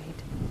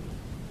crinoid.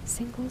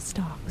 Single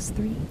stalks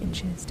 3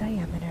 inches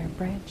diameter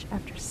branch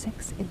after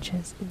 6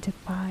 inches into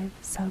 5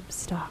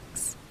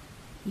 sub-stalks,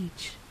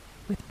 each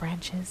with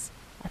branches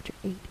after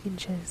 8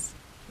 inches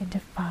into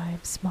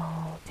 5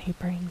 small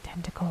tapering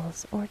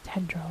tentacles or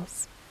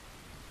tendrils,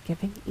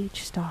 giving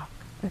each stalk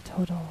a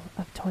total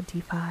of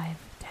 25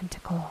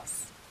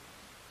 tentacles.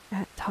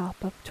 At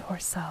top of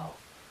torso,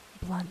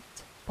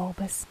 blunt,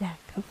 bulbous neck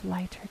of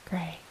lighter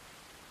gray,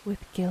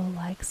 with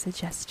gill-like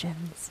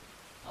suggestions,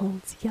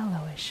 holds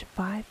yellowish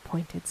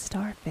 5-pointed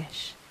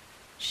starfish,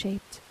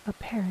 shaped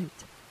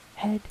apparent,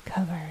 head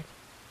covered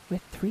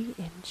with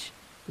 3-inch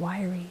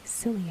wiry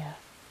cilia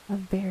of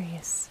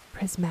various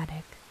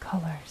prismatic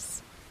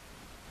colors.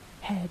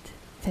 Head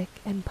thick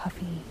and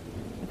puffy,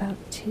 about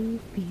 2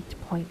 feet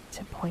point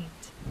to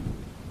point,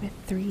 with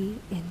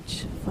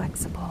 3-inch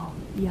flexible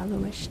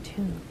yellowish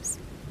tubes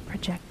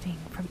projecting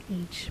from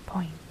each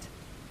point.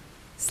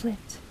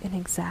 Slit in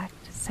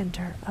exact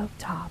center of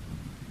top,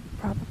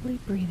 probably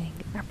breathing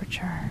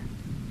aperture.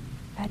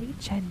 At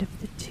each end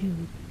of the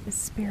tube is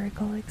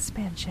spherical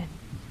expansion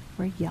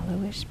where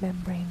yellowish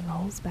membrane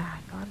rolls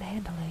back on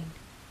handling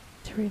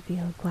to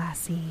reveal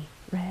glassy,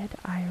 red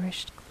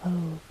irised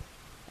globe,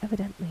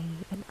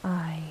 evidently an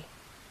eye.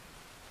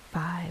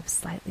 5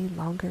 slightly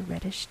longer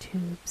reddish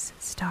tubes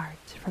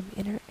start from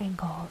inner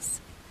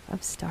angles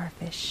of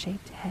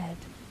starfish-shaped head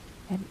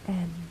and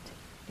end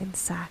in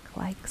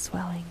sac-like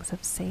swellings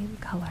of same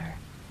color,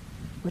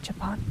 which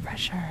upon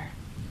pressure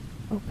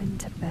open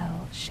to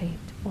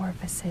bell-shaped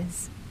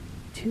orifices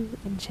 2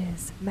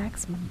 inches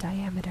maximum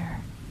diameter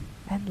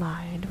and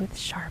lined with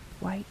sharp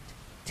white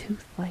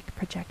tooth-like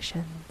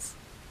projections.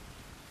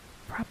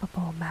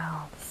 Probable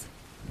mouths.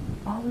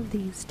 All of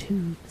these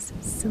tubes,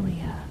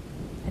 cilia,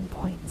 and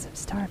points of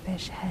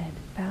starfish head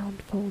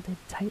found folded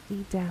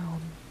tightly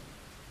down.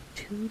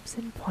 Tubes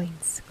and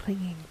points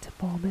clinging to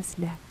bulbous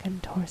neck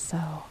and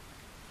torso.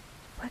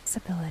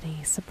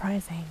 Flexibility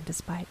surprising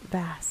despite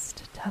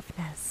vast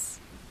toughness.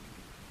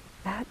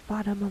 At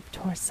bottom of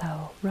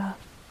torso,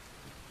 rough,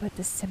 but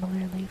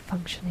dissimilarly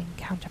functioning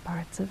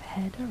counterparts of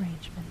head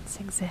arrangements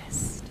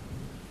exist.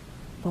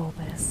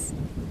 Bulbous,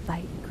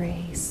 light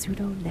gray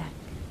pseudo-neck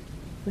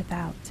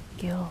without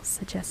gill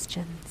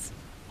suggestions,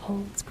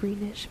 holds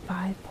greenish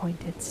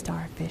five-pointed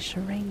starfish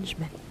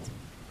arrangement,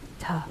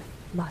 tough,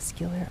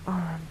 muscular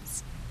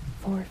arms,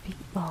 4 feet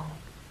long,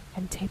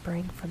 and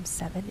tapering from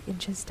 7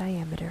 inches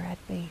diameter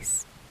at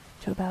base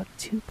to about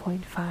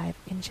 2.5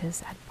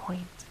 inches at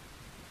point.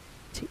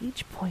 To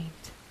each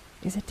point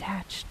is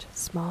attached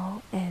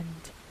small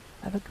end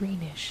of a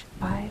greenish,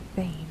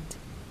 5-veined,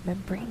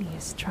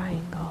 membranous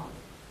triangle,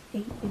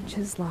 8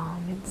 inches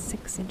long and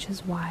 6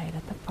 inches wide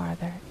at the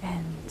farther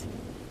end.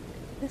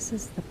 This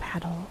is the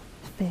paddle,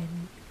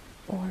 fin,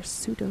 or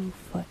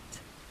pseudo-foot,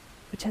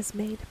 which has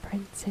made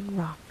prints in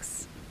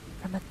rocks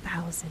from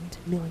 1,000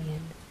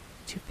 million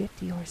to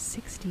 50 or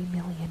 60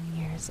 million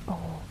years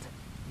old.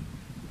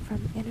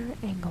 From inner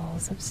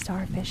angles of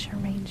starfish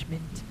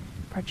arrangement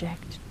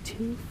project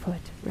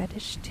 2-foot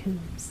reddish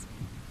tubes,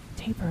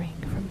 tapering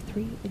from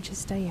 3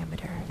 inches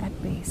diameter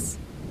at base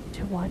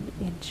to 1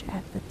 inch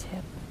at the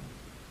tip.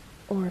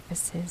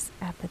 Orifices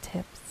at the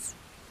tips.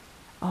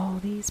 All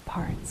these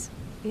parts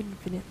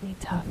infinitely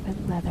tough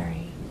and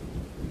leathery,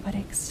 but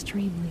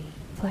extremely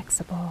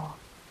flexible.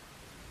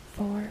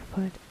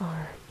 4-foot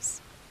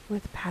arms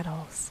with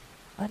paddles,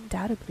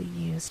 undoubtedly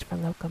used for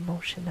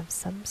locomotion of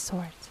some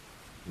sort,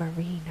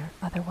 marine or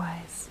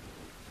otherwise.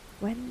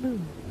 When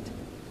moved,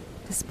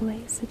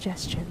 display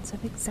suggestions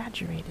of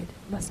exaggerated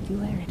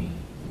muscularity.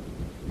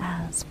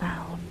 As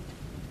found,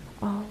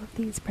 all of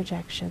these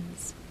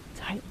projections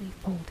tightly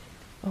folded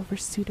over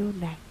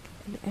pseudo-neck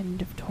and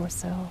end of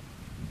torso,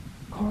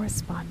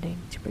 corresponding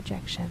to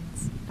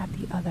projections at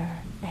the other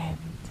end.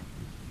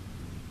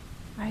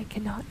 I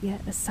cannot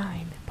yet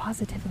assign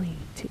positively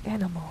to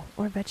animal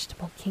or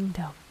vegetable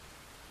kingdom,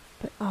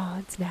 but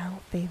odds now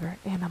favor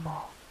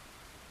animal.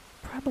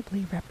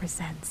 Probably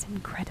represents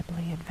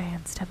incredibly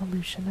advanced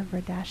evolution of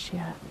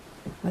Rhodacea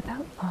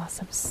without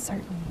loss of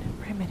certain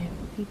primitive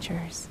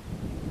features.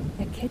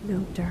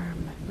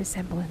 Echidnoderm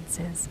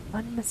resemblances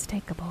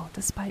unmistakable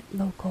despite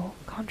local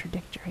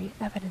contradictory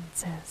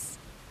evidences.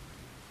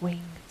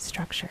 Wing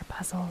structure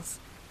puzzles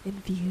in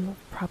view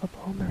of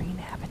probable marine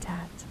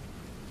habitat,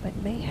 but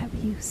may have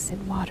use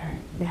in water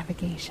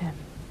navigation.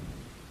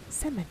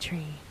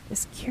 Symmetry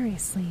is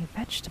curiously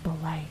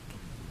vegetable-like,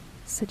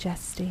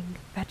 suggesting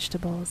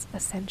vegetables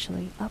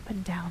essentially up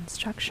and down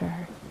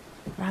structure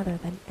rather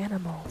than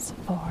animals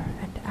fore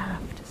and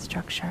aft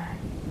structure.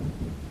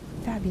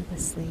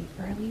 Fabulously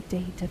early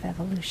date of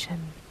evolution,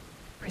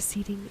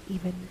 preceding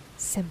even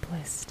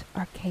simplest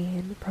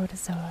Archean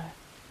protozoa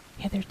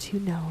hitherto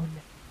known,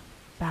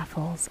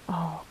 baffles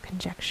all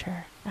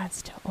conjecture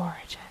as to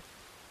origin.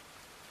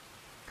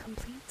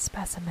 Complete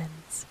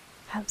specimens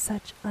have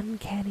such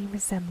uncanny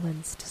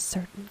resemblance to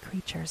certain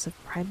creatures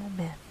of primal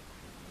myth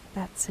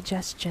that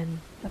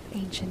suggestion of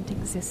ancient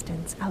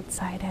existence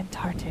outside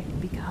Antarctic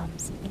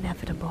becomes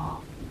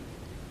inevitable.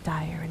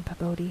 Dyer and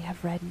Peabody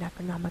have read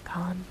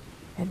Necronomicon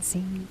and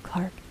seen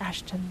Clark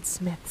Ashton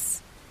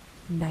Smith's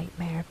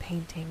nightmare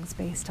paintings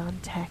based on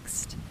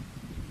text,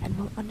 and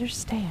will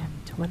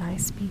understand when I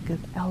speak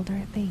of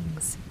elder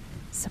things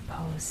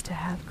supposed to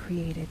have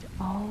created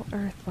all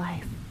Earth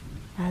life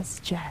as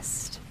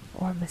jest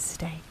or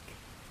mistake.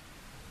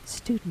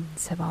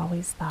 Students have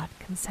always thought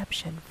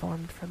conception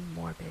formed from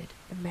morbid,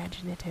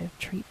 imaginative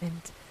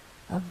treatment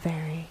of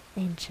very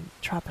ancient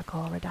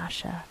tropical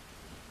Rhodacea.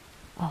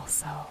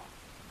 Also,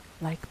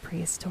 like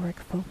prehistoric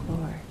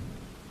folklore,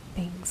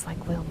 things like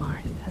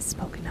Wilmarth has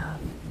spoken of,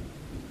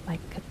 like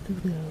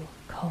Cthulhu,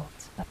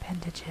 cult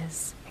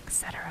appendages,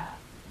 etc.,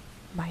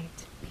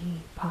 might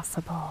be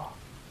possible.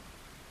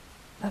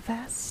 A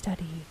vast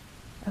study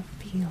of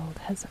field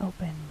has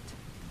opened.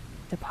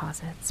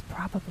 Deposits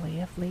probably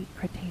of late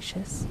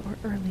Cretaceous or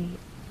early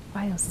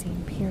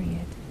Miocene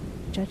period,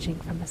 judging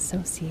from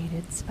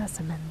associated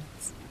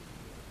specimens.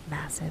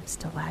 Massive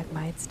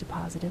stalagmites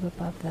deposited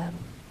above them.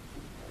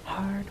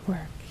 Hard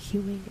work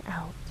hewing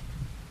out,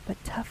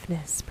 but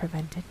toughness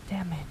prevented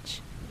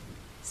damage.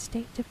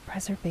 State of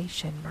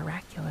preservation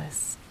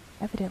miraculous,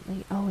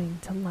 evidently owing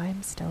to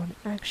limestone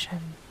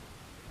action.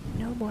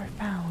 No more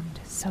found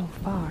so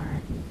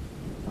far,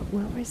 but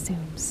will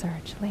resume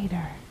search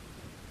later.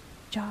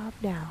 Job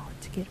now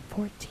to get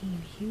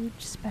 14 huge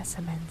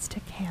specimens to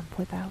camp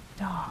without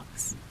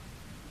dogs.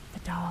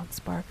 The dogs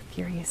bark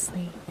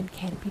furiously and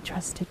can't be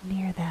trusted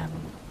near them.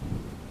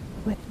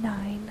 With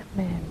 9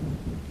 men,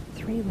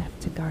 3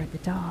 left to guard the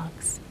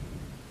dogs,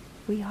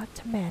 we ought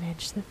to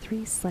manage the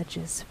 3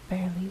 sledges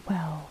fairly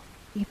well,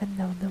 even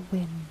though the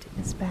wind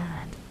is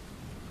bad.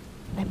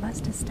 I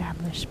must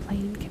establish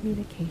plain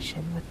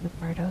communication with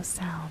McMurdo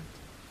Sound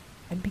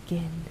and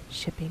begin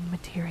shipping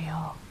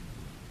material.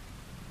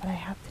 But I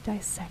have to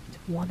dissect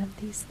one of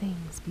these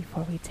things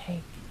before we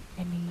take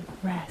any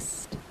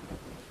rest.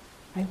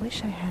 I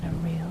wish I had a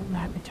real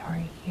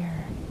laboratory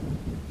here.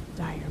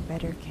 Dyer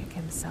better kick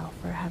himself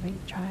for having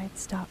tried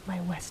stop my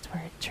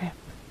westward trip.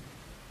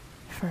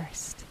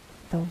 First,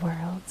 the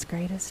world's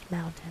greatest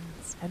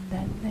mountains, and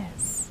then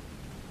this.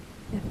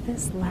 If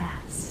this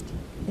last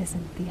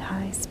isn't the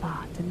high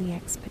spot in the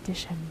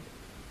expedition,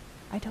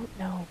 I don't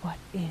know what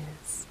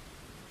is.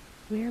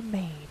 We're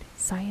made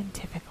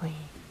scientifically.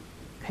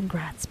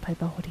 Congrats,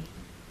 Peabody,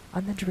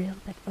 on the drill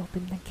that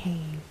opened the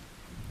cave.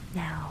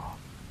 Now,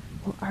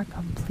 will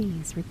Arkham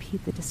please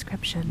repeat the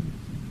description?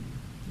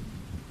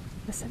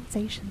 The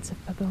sensations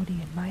of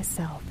Peabody and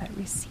myself at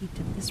receipt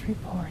of this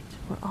report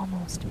were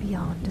almost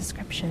beyond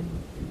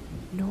description,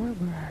 nor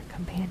were our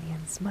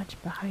companions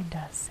much behind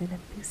us in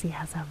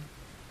enthusiasm.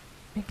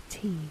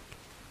 McTeague,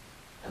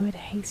 who had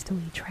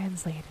hastily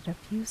translated a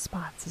few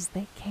spots as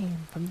they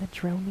came from the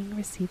droning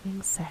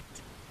receiving set,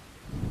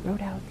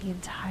 wrote out the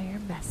entire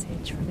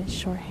message from his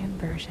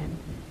shorthand version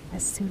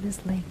as soon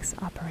as Lake's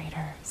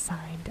operator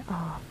signed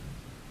off.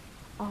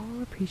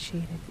 All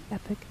appreciated the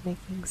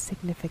epoch-making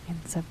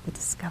significance of the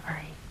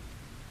discovery,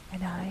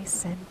 and I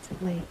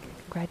sent Lake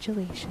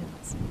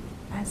congratulations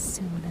as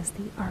soon as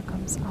the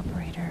Arkham's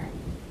operator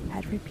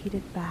had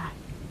repeated back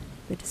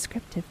the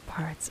descriptive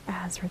parts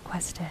as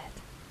requested,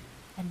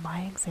 and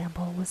my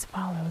example was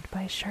followed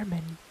by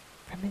Sherman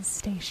from his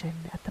station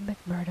at the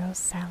McMurdo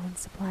Sound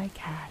Supply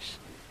Cache,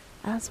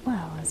 as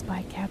well as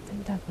by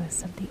Captain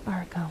Douglas of the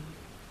Arkham.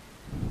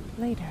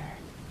 Later,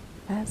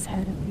 as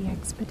head of the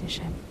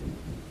expedition,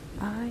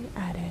 I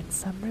added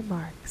some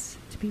remarks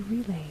to be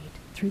relayed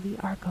through the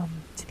Arkham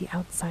to the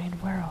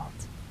outside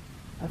world.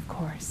 Of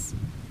course,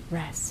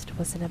 rest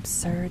was an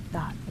absurd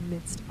thought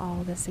amidst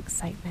all this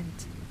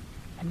excitement,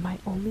 and my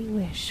only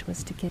wish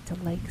was to get to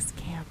Lake's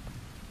camp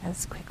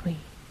as quickly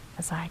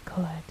as I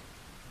could.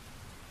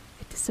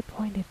 It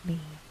disappointed me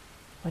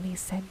when he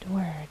sent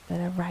word that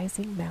a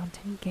rising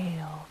mountain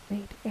gale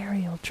made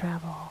aerial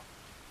travel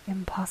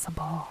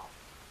impossible,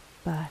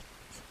 but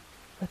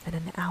within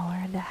an hour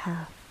and a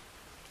half,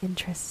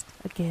 interest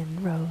again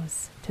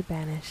rose to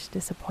banish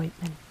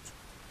disappointment.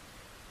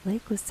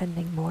 Lake was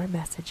sending more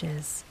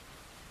messages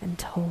and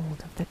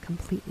told of the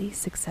completely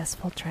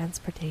successful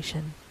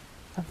transportation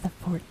of the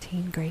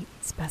 14 great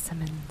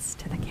specimens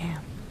to the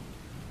camp.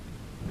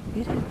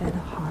 It had been a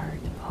hard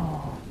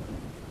pull,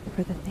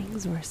 for the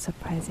things were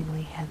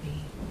surprisingly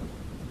heavy,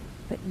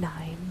 but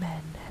 9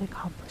 men had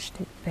accomplished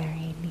it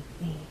very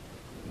neatly.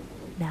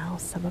 Now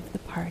some of the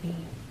party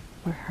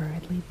were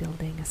hurriedly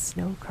building a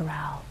snow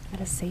corral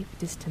at a safe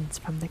distance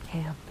from the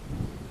camp,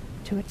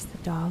 to which the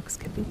dogs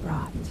could be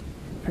brought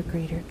for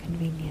greater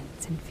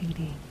convenience in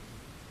feeding.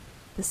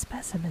 The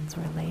specimens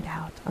were laid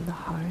out on the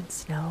hard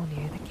snow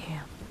near the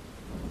camp,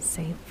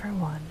 save for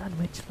one on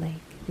which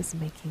Lake was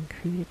making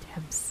crude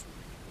attempts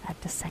at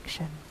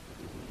dissection.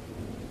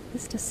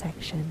 This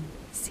dissection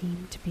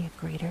seemed to be a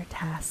greater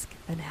task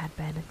than had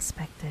been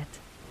expected,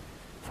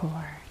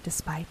 for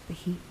despite the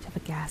heat of a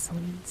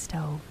gasoline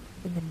stove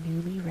in the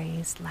newly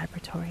raised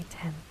laboratory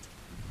tent,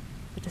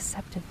 the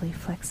deceptively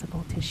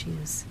flexible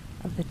tissues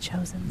of the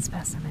chosen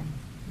specimen,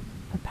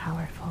 a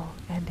powerful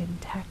and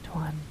intact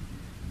one,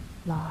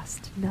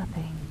 lost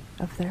nothing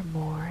of their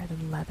more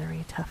than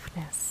leathery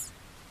toughness.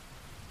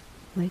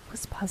 Lake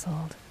was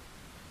puzzled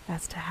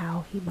as to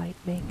how he might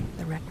make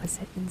the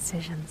requisite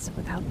incisions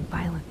without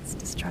violence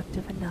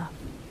destructive enough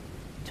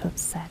to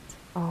upset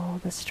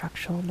all the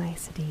structural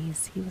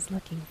niceties he was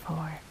looking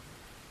for.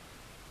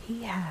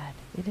 He had,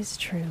 it is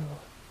true,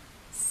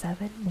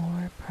 7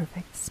 more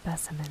perfect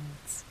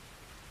specimens,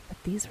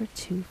 but these were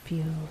too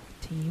few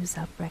to use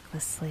up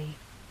recklessly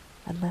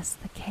unless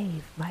the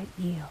cave might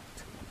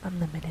yield an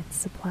unlimited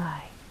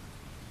supply.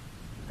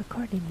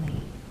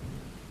 Accordingly,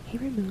 he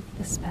removed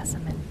the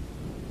specimen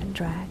and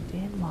dragged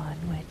in one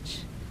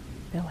which,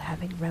 though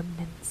having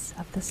remnants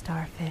of the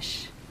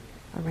starfish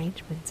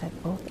arrangements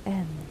at both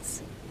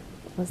ends,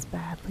 was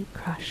badly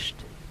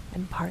crushed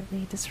and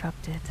partly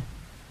disrupted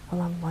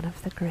along one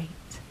of the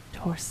great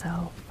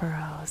torso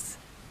furrows.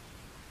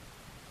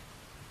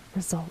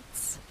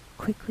 Results,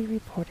 quickly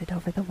reported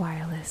over the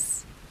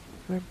wireless,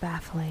 were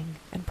baffling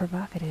and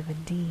provocative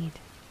indeed.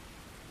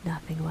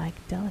 Nothing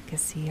like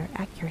delicacy or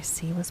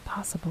accuracy was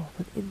possible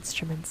with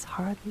instruments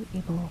hardly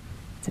able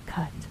to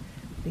cut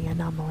the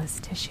anomalous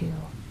tissue,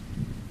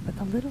 but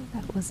the little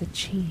that was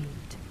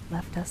achieved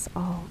left us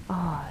all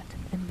awed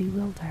and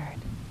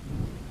bewildered.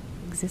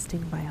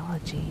 Existing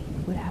biology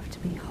would have to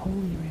be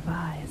wholly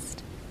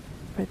revised,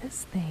 for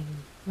this thing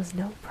was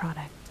no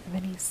product of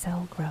any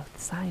cell growth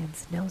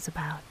science knows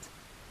about.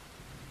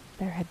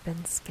 There had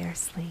been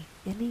scarcely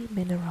any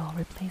mineral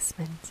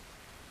replacement,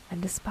 and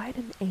despite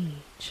an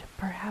age of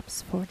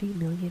perhaps 40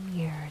 million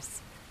years,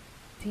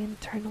 the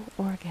internal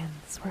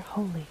organs were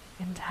wholly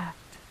intact.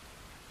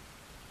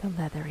 The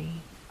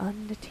leathery,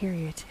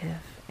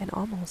 undeteriorative, and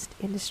almost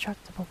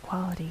indestructible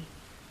quality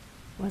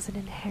was an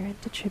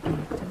inherent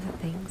attribute of the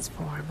thing's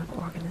form of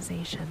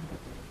organization,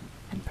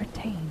 and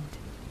pertained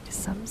to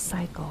some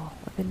cycle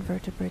of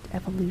invertebrate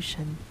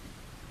evolution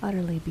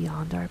utterly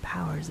beyond our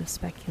powers of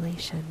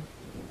speculation.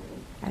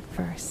 At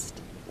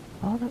first,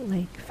 all that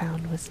Lake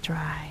found was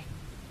dry,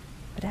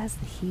 but as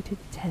the heated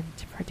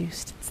tent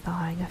produced its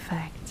thawing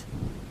effect,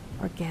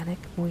 organic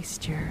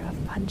moisture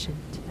of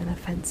pungent and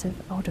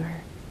offensive odor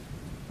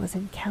was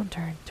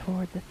encountered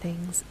toward the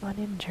thing's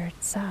uninjured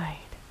side.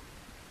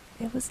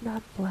 It was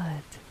not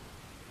blood,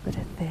 but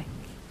a thick,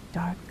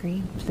 dark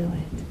green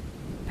fluid,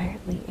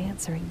 apparently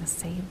answering the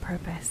same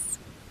purpose.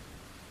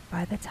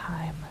 By the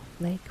time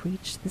Lake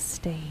reached the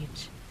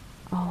stage,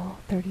 all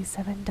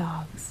 37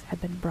 dogs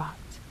had been brought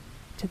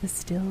to the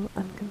still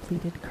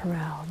uncompleted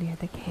corral near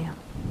the camp,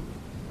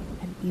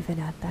 and even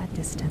at that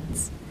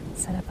distance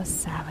set up a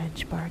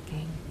savage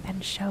barking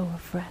and show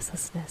of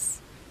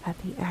restlessness at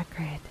the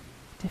acrid,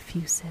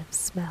 diffusive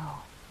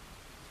smell.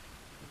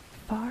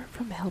 Far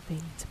from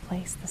helping to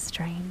place the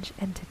strange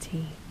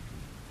entity,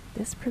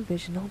 this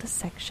provisional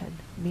dissection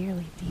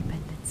merely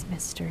deepened its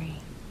mystery.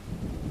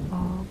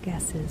 All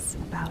guesses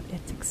about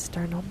its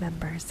external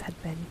members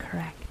had been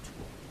correct,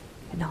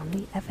 and on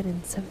the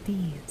evidence of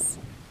these,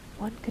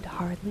 one could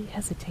hardly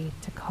hesitate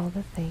to call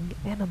the thing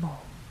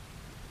animal.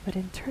 But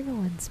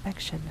internal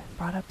inspection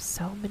brought up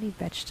so many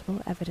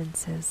vegetable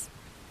evidences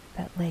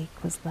that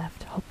Lake was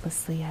left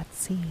hopelessly at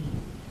sea.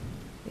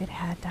 It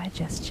had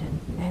digestion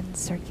and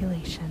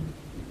circulation,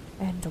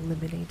 and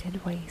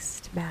eliminated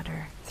waste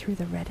matter through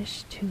the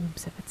reddish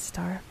tubes of its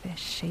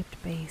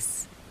starfish-shaped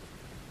base.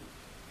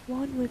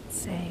 One would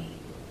say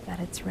that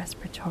its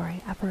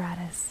respiratory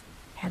apparatus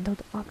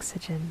handled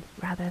oxygen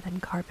rather than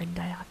carbon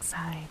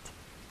dioxide,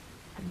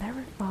 and there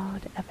were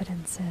odd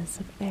evidences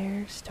of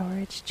air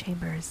storage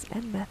chambers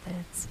and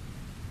methods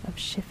of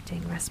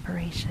shifting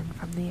respiration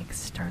from the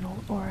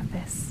external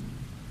orifice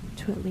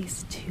to at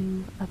least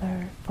two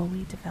other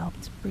fully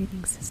developed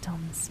breathing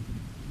systems,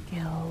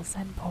 gills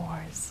and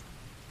pores.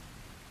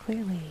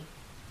 Clearly,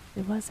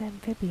 it was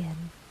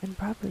amphibian and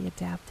probably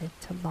adapted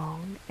to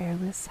long,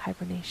 airless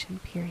hibernation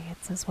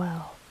periods as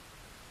well.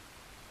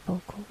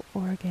 Vocal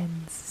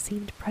organs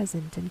seemed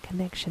present in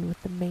connection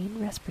with the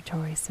main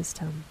respiratory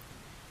system,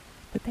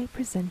 but they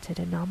presented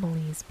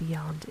anomalies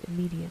beyond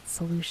immediate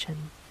solution.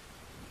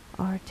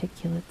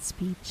 Articulate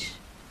speech,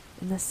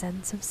 in the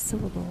sense of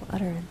syllable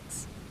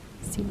utterance,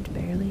 seemed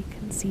barely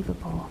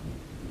conceivable,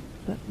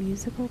 but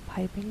musical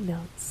piping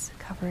notes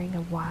covering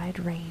a wide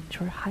range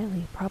were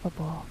highly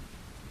probable.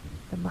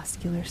 The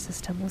muscular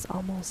system was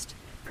almost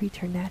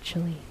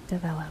preternaturally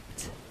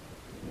developed.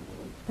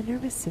 The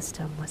nervous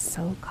system was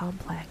so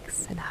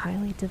complex and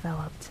highly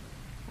developed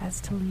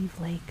as to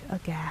leave Lake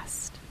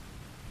aghast.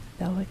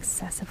 Though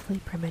excessively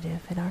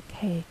primitive and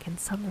archaic in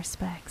some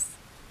respects,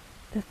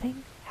 the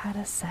thing had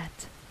a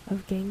set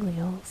of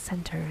ganglial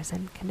centers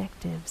and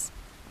connectives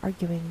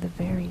arguing the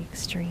very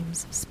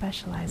extremes of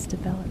specialized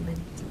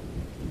development.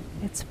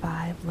 Its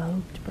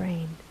 5-lobed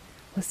brain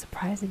was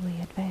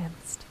surprisingly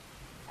advanced,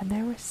 and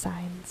there were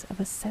signs of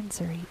a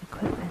sensory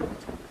equipment,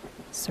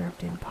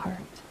 served in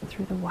part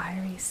through the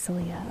wiry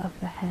cilia of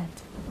the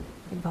head,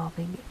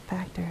 involving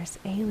factors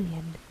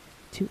alien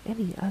to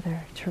any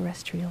other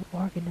terrestrial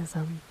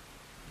organism.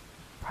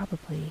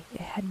 Probably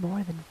it had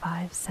more than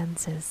 5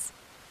 senses,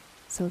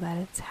 so that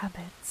its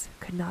habits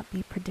could not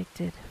be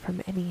predicted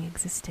from any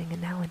existing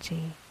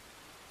analogy.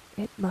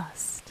 It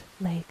must,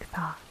 Lake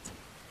thought,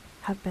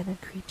 have been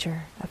a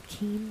creature of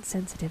keen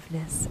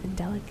sensitiveness and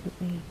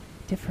delicately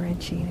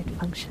differentiated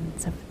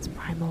functions of its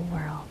primal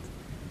world,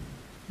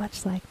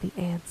 much like the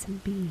ants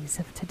and bees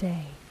of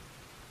today.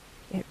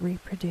 It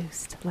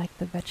reproduced like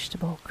the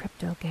vegetable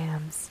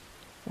cryptogams,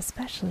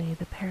 especially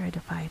the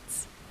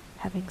paradophytes,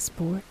 having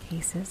spore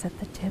cases at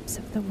the tips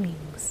of the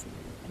wings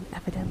and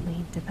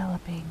evidently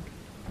developing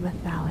from a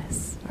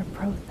thallus or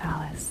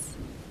prothallus.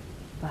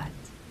 But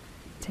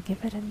to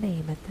give it a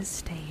name at this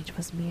stage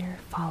was mere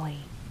folly.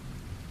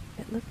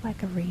 It looked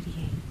like a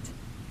radiate,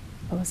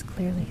 but was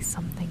clearly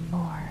something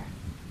more.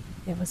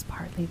 It was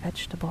partly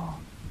vegetable,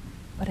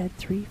 but had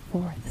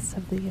 3/4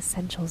 of the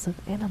essentials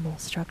of animal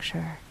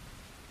structure.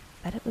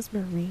 That it was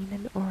marine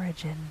in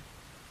origin,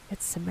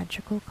 its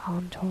symmetrical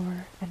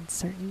contour and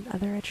certain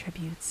other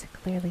attributes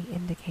clearly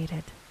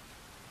indicated.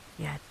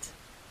 Yet,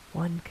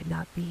 one could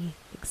not be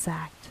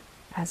exact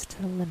as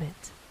to the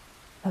limit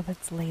of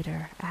its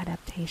later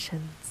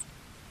adaptations.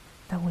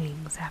 The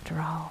wings, after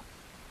all,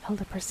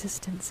 held a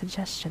persistent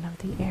suggestion of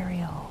the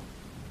aerial.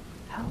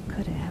 How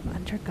could it have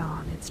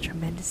undergone its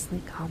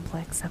tremendously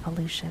complex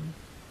evolution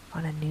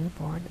on a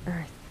newborn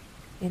Earth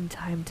in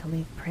time to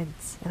leave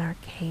prints in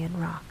Archean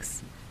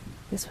rocks?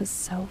 This was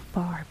so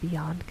far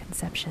beyond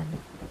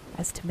conception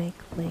as to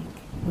make Lake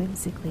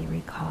whimsically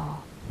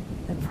recall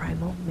the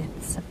primal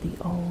myths of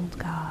the old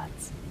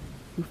gods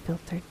who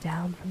filtered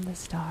down from the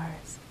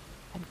stars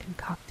and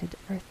concocted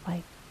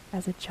Earth-life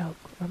as a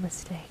joke or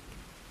mistake,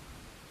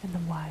 and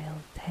the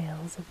wild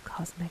tales of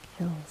cosmic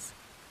hills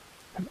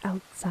from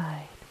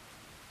outside,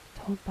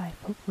 told by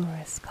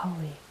folklorist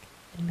colleague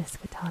in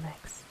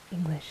Miskatonic's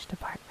English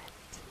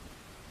department.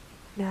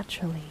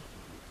 Naturally,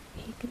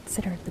 he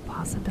considered the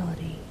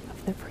possibility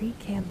of the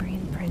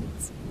Precambrian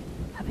prints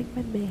having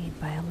been made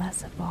by a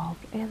less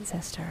evolved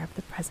ancestor of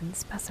the present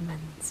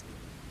specimens,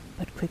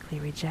 but quickly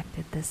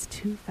rejected this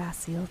too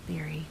facile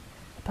theory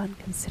upon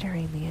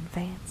considering the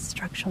advanced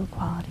structural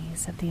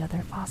qualities of the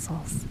other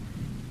fossils.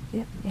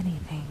 If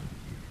anything,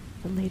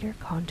 the later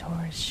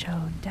contours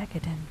showed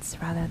decadence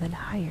rather than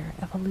higher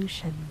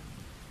evolution.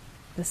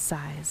 The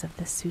size of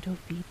the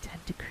pseudofeet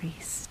had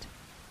decreased,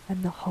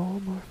 and the whole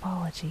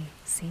morphology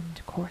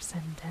seemed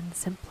coarsened and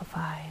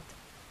simplified.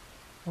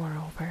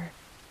 Moreover,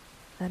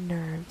 the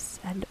nerves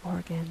and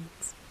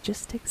organs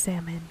just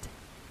examined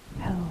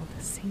held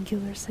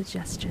singular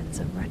suggestions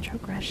of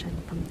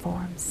retrogression from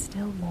forms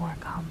still more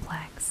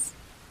complex.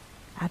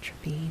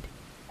 Atrophied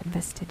and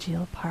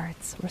vestigial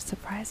parts were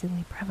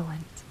surprisingly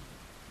prevalent.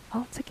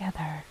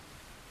 Altogether,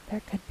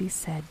 there could be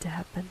said to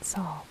have been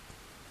solved,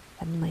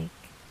 and Lake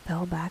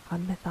fell back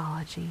on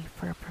mythology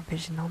for a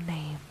provisional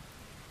name.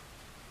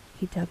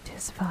 He dubbed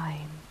his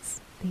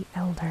finds the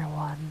Elder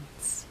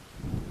Ones.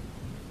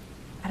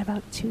 At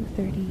about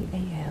 2:30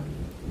 a.m.,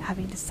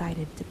 having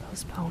decided to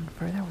postpone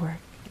further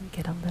work and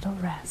get a little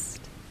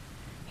rest,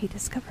 he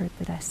discovered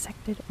the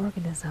dissected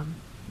organism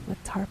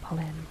with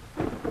tarpaulin.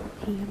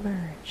 He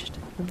emerged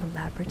from the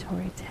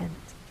laboratory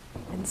tent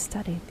and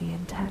studied the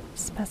intact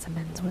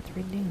specimens with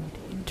renewed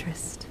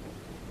interest.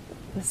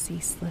 The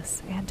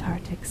ceaseless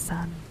Antarctic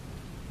sun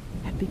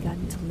had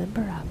begun to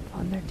limber up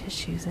on their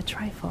tissues a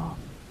trifle,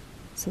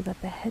 so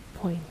that the head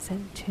points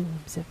and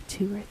tubes of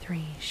 2 or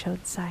 3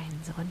 showed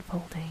signs of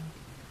unfolding.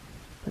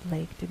 But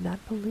Lake did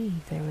not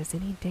believe there was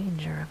any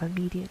danger of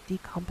immediate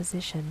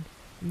decomposition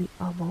in the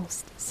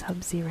almost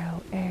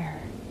sub-zero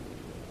air.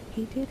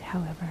 He did,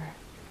 however,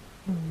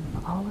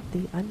 move all of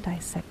the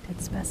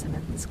undissected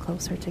specimens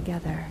closer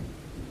together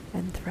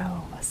and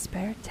throw a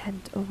spare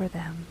tent over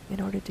them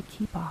in order to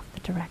keep off the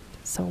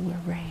direct solar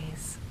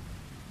rays.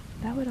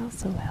 That would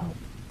also help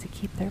to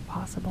keep their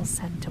possible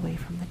scent away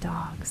from the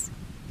dogs,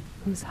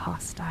 whose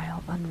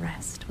hostile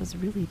unrest was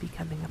really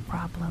becoming a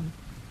problem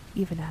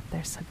even at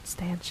their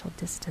substantial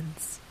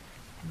distance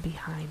and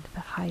behind the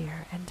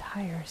higher and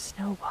higher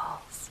snow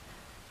walls,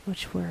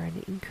 which were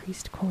an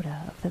increased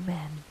quota of the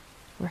men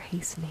were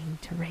hastening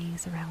to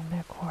raise around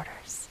their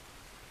quarters.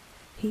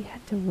 He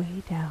had to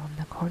weigh down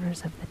the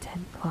corners of the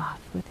tent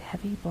cloth with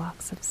heavy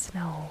blocks of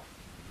snow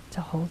to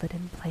hold it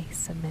in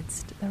place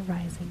amidst the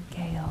rising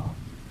gale,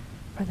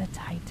 for the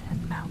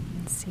Titan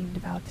mountains seemed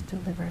about to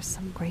deliver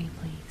some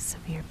gravely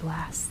severe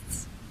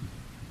blasts.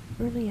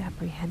 Early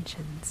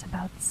apprehensions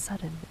about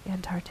sudden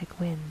Antarctic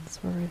winds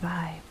were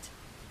revived,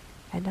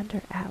 and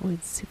under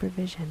Atwood's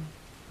supervision,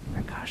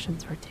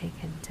 precautions were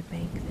taken to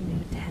bank the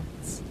new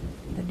tents,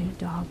 the new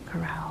dog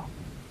corral,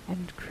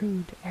 and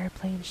crude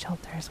airplane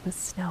shelters with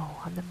snow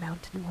on the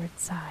mountainward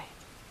side.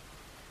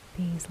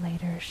 These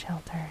later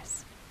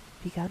shelters,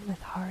 begun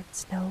with hard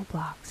snow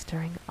blocks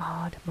during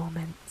odd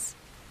moments,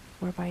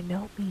 were by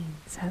no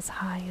means as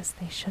high as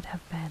they should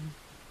have been,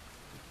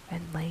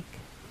 and Lake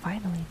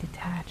finally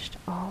detached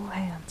all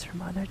hands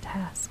from other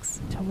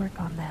tasks to work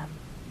on them.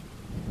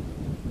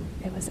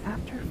 It was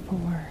after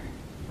 4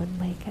 when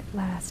Lake at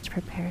last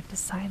prepared to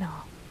sign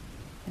off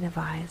and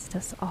advised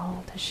us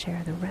all to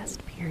share the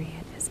rest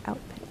period his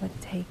outfit would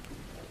take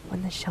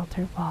when the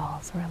shelter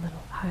walls were a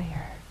little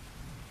higher.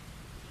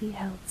 He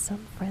held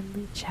some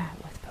friendly chat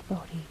with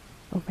Peabody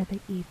over the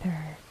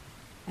ether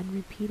and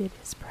repeated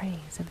his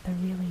praise of the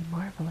really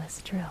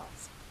marvelous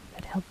drills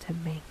that helped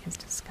him make his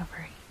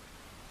discovery.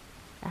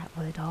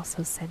 Atwood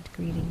also sent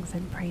greetings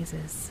and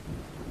praises.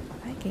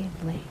 I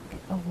gave Lake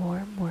a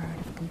warm word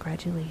of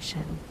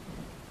congratulation,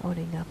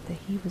 owning up that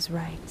he was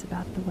right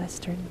about the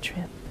western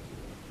trip,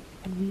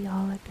 and we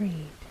all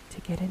agreed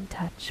to get in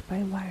touch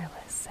by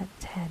wireless at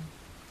 10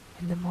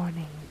 in the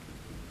morning.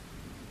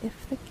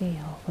 If the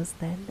gale was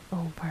then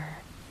over,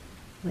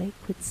 Lake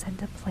would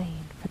send a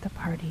plane for the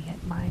party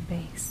at my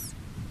base.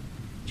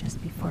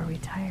 Just before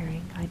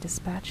retiring, I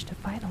dispatched a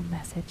final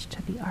message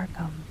to the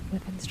Arkham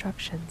with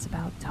instructions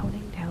about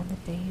toning down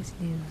the day's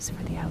news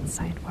for the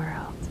outside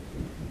world,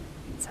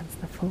 since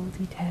the full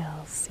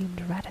details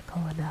seemed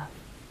radical enough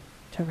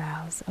to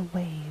rouse a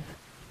wave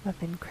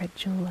of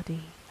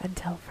incredulity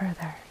until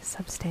further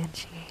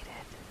substantiated.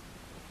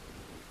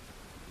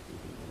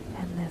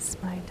 And this,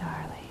 my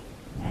darling,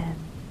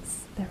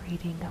 ends the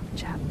reading of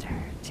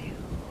Chapter 2.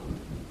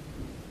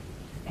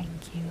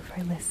 Thank you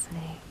for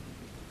listening.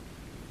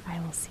 I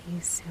will see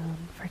you soon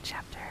for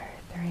Chapter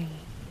 3.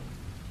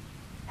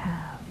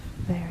 Have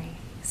very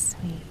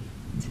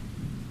sweet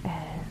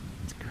and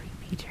creepy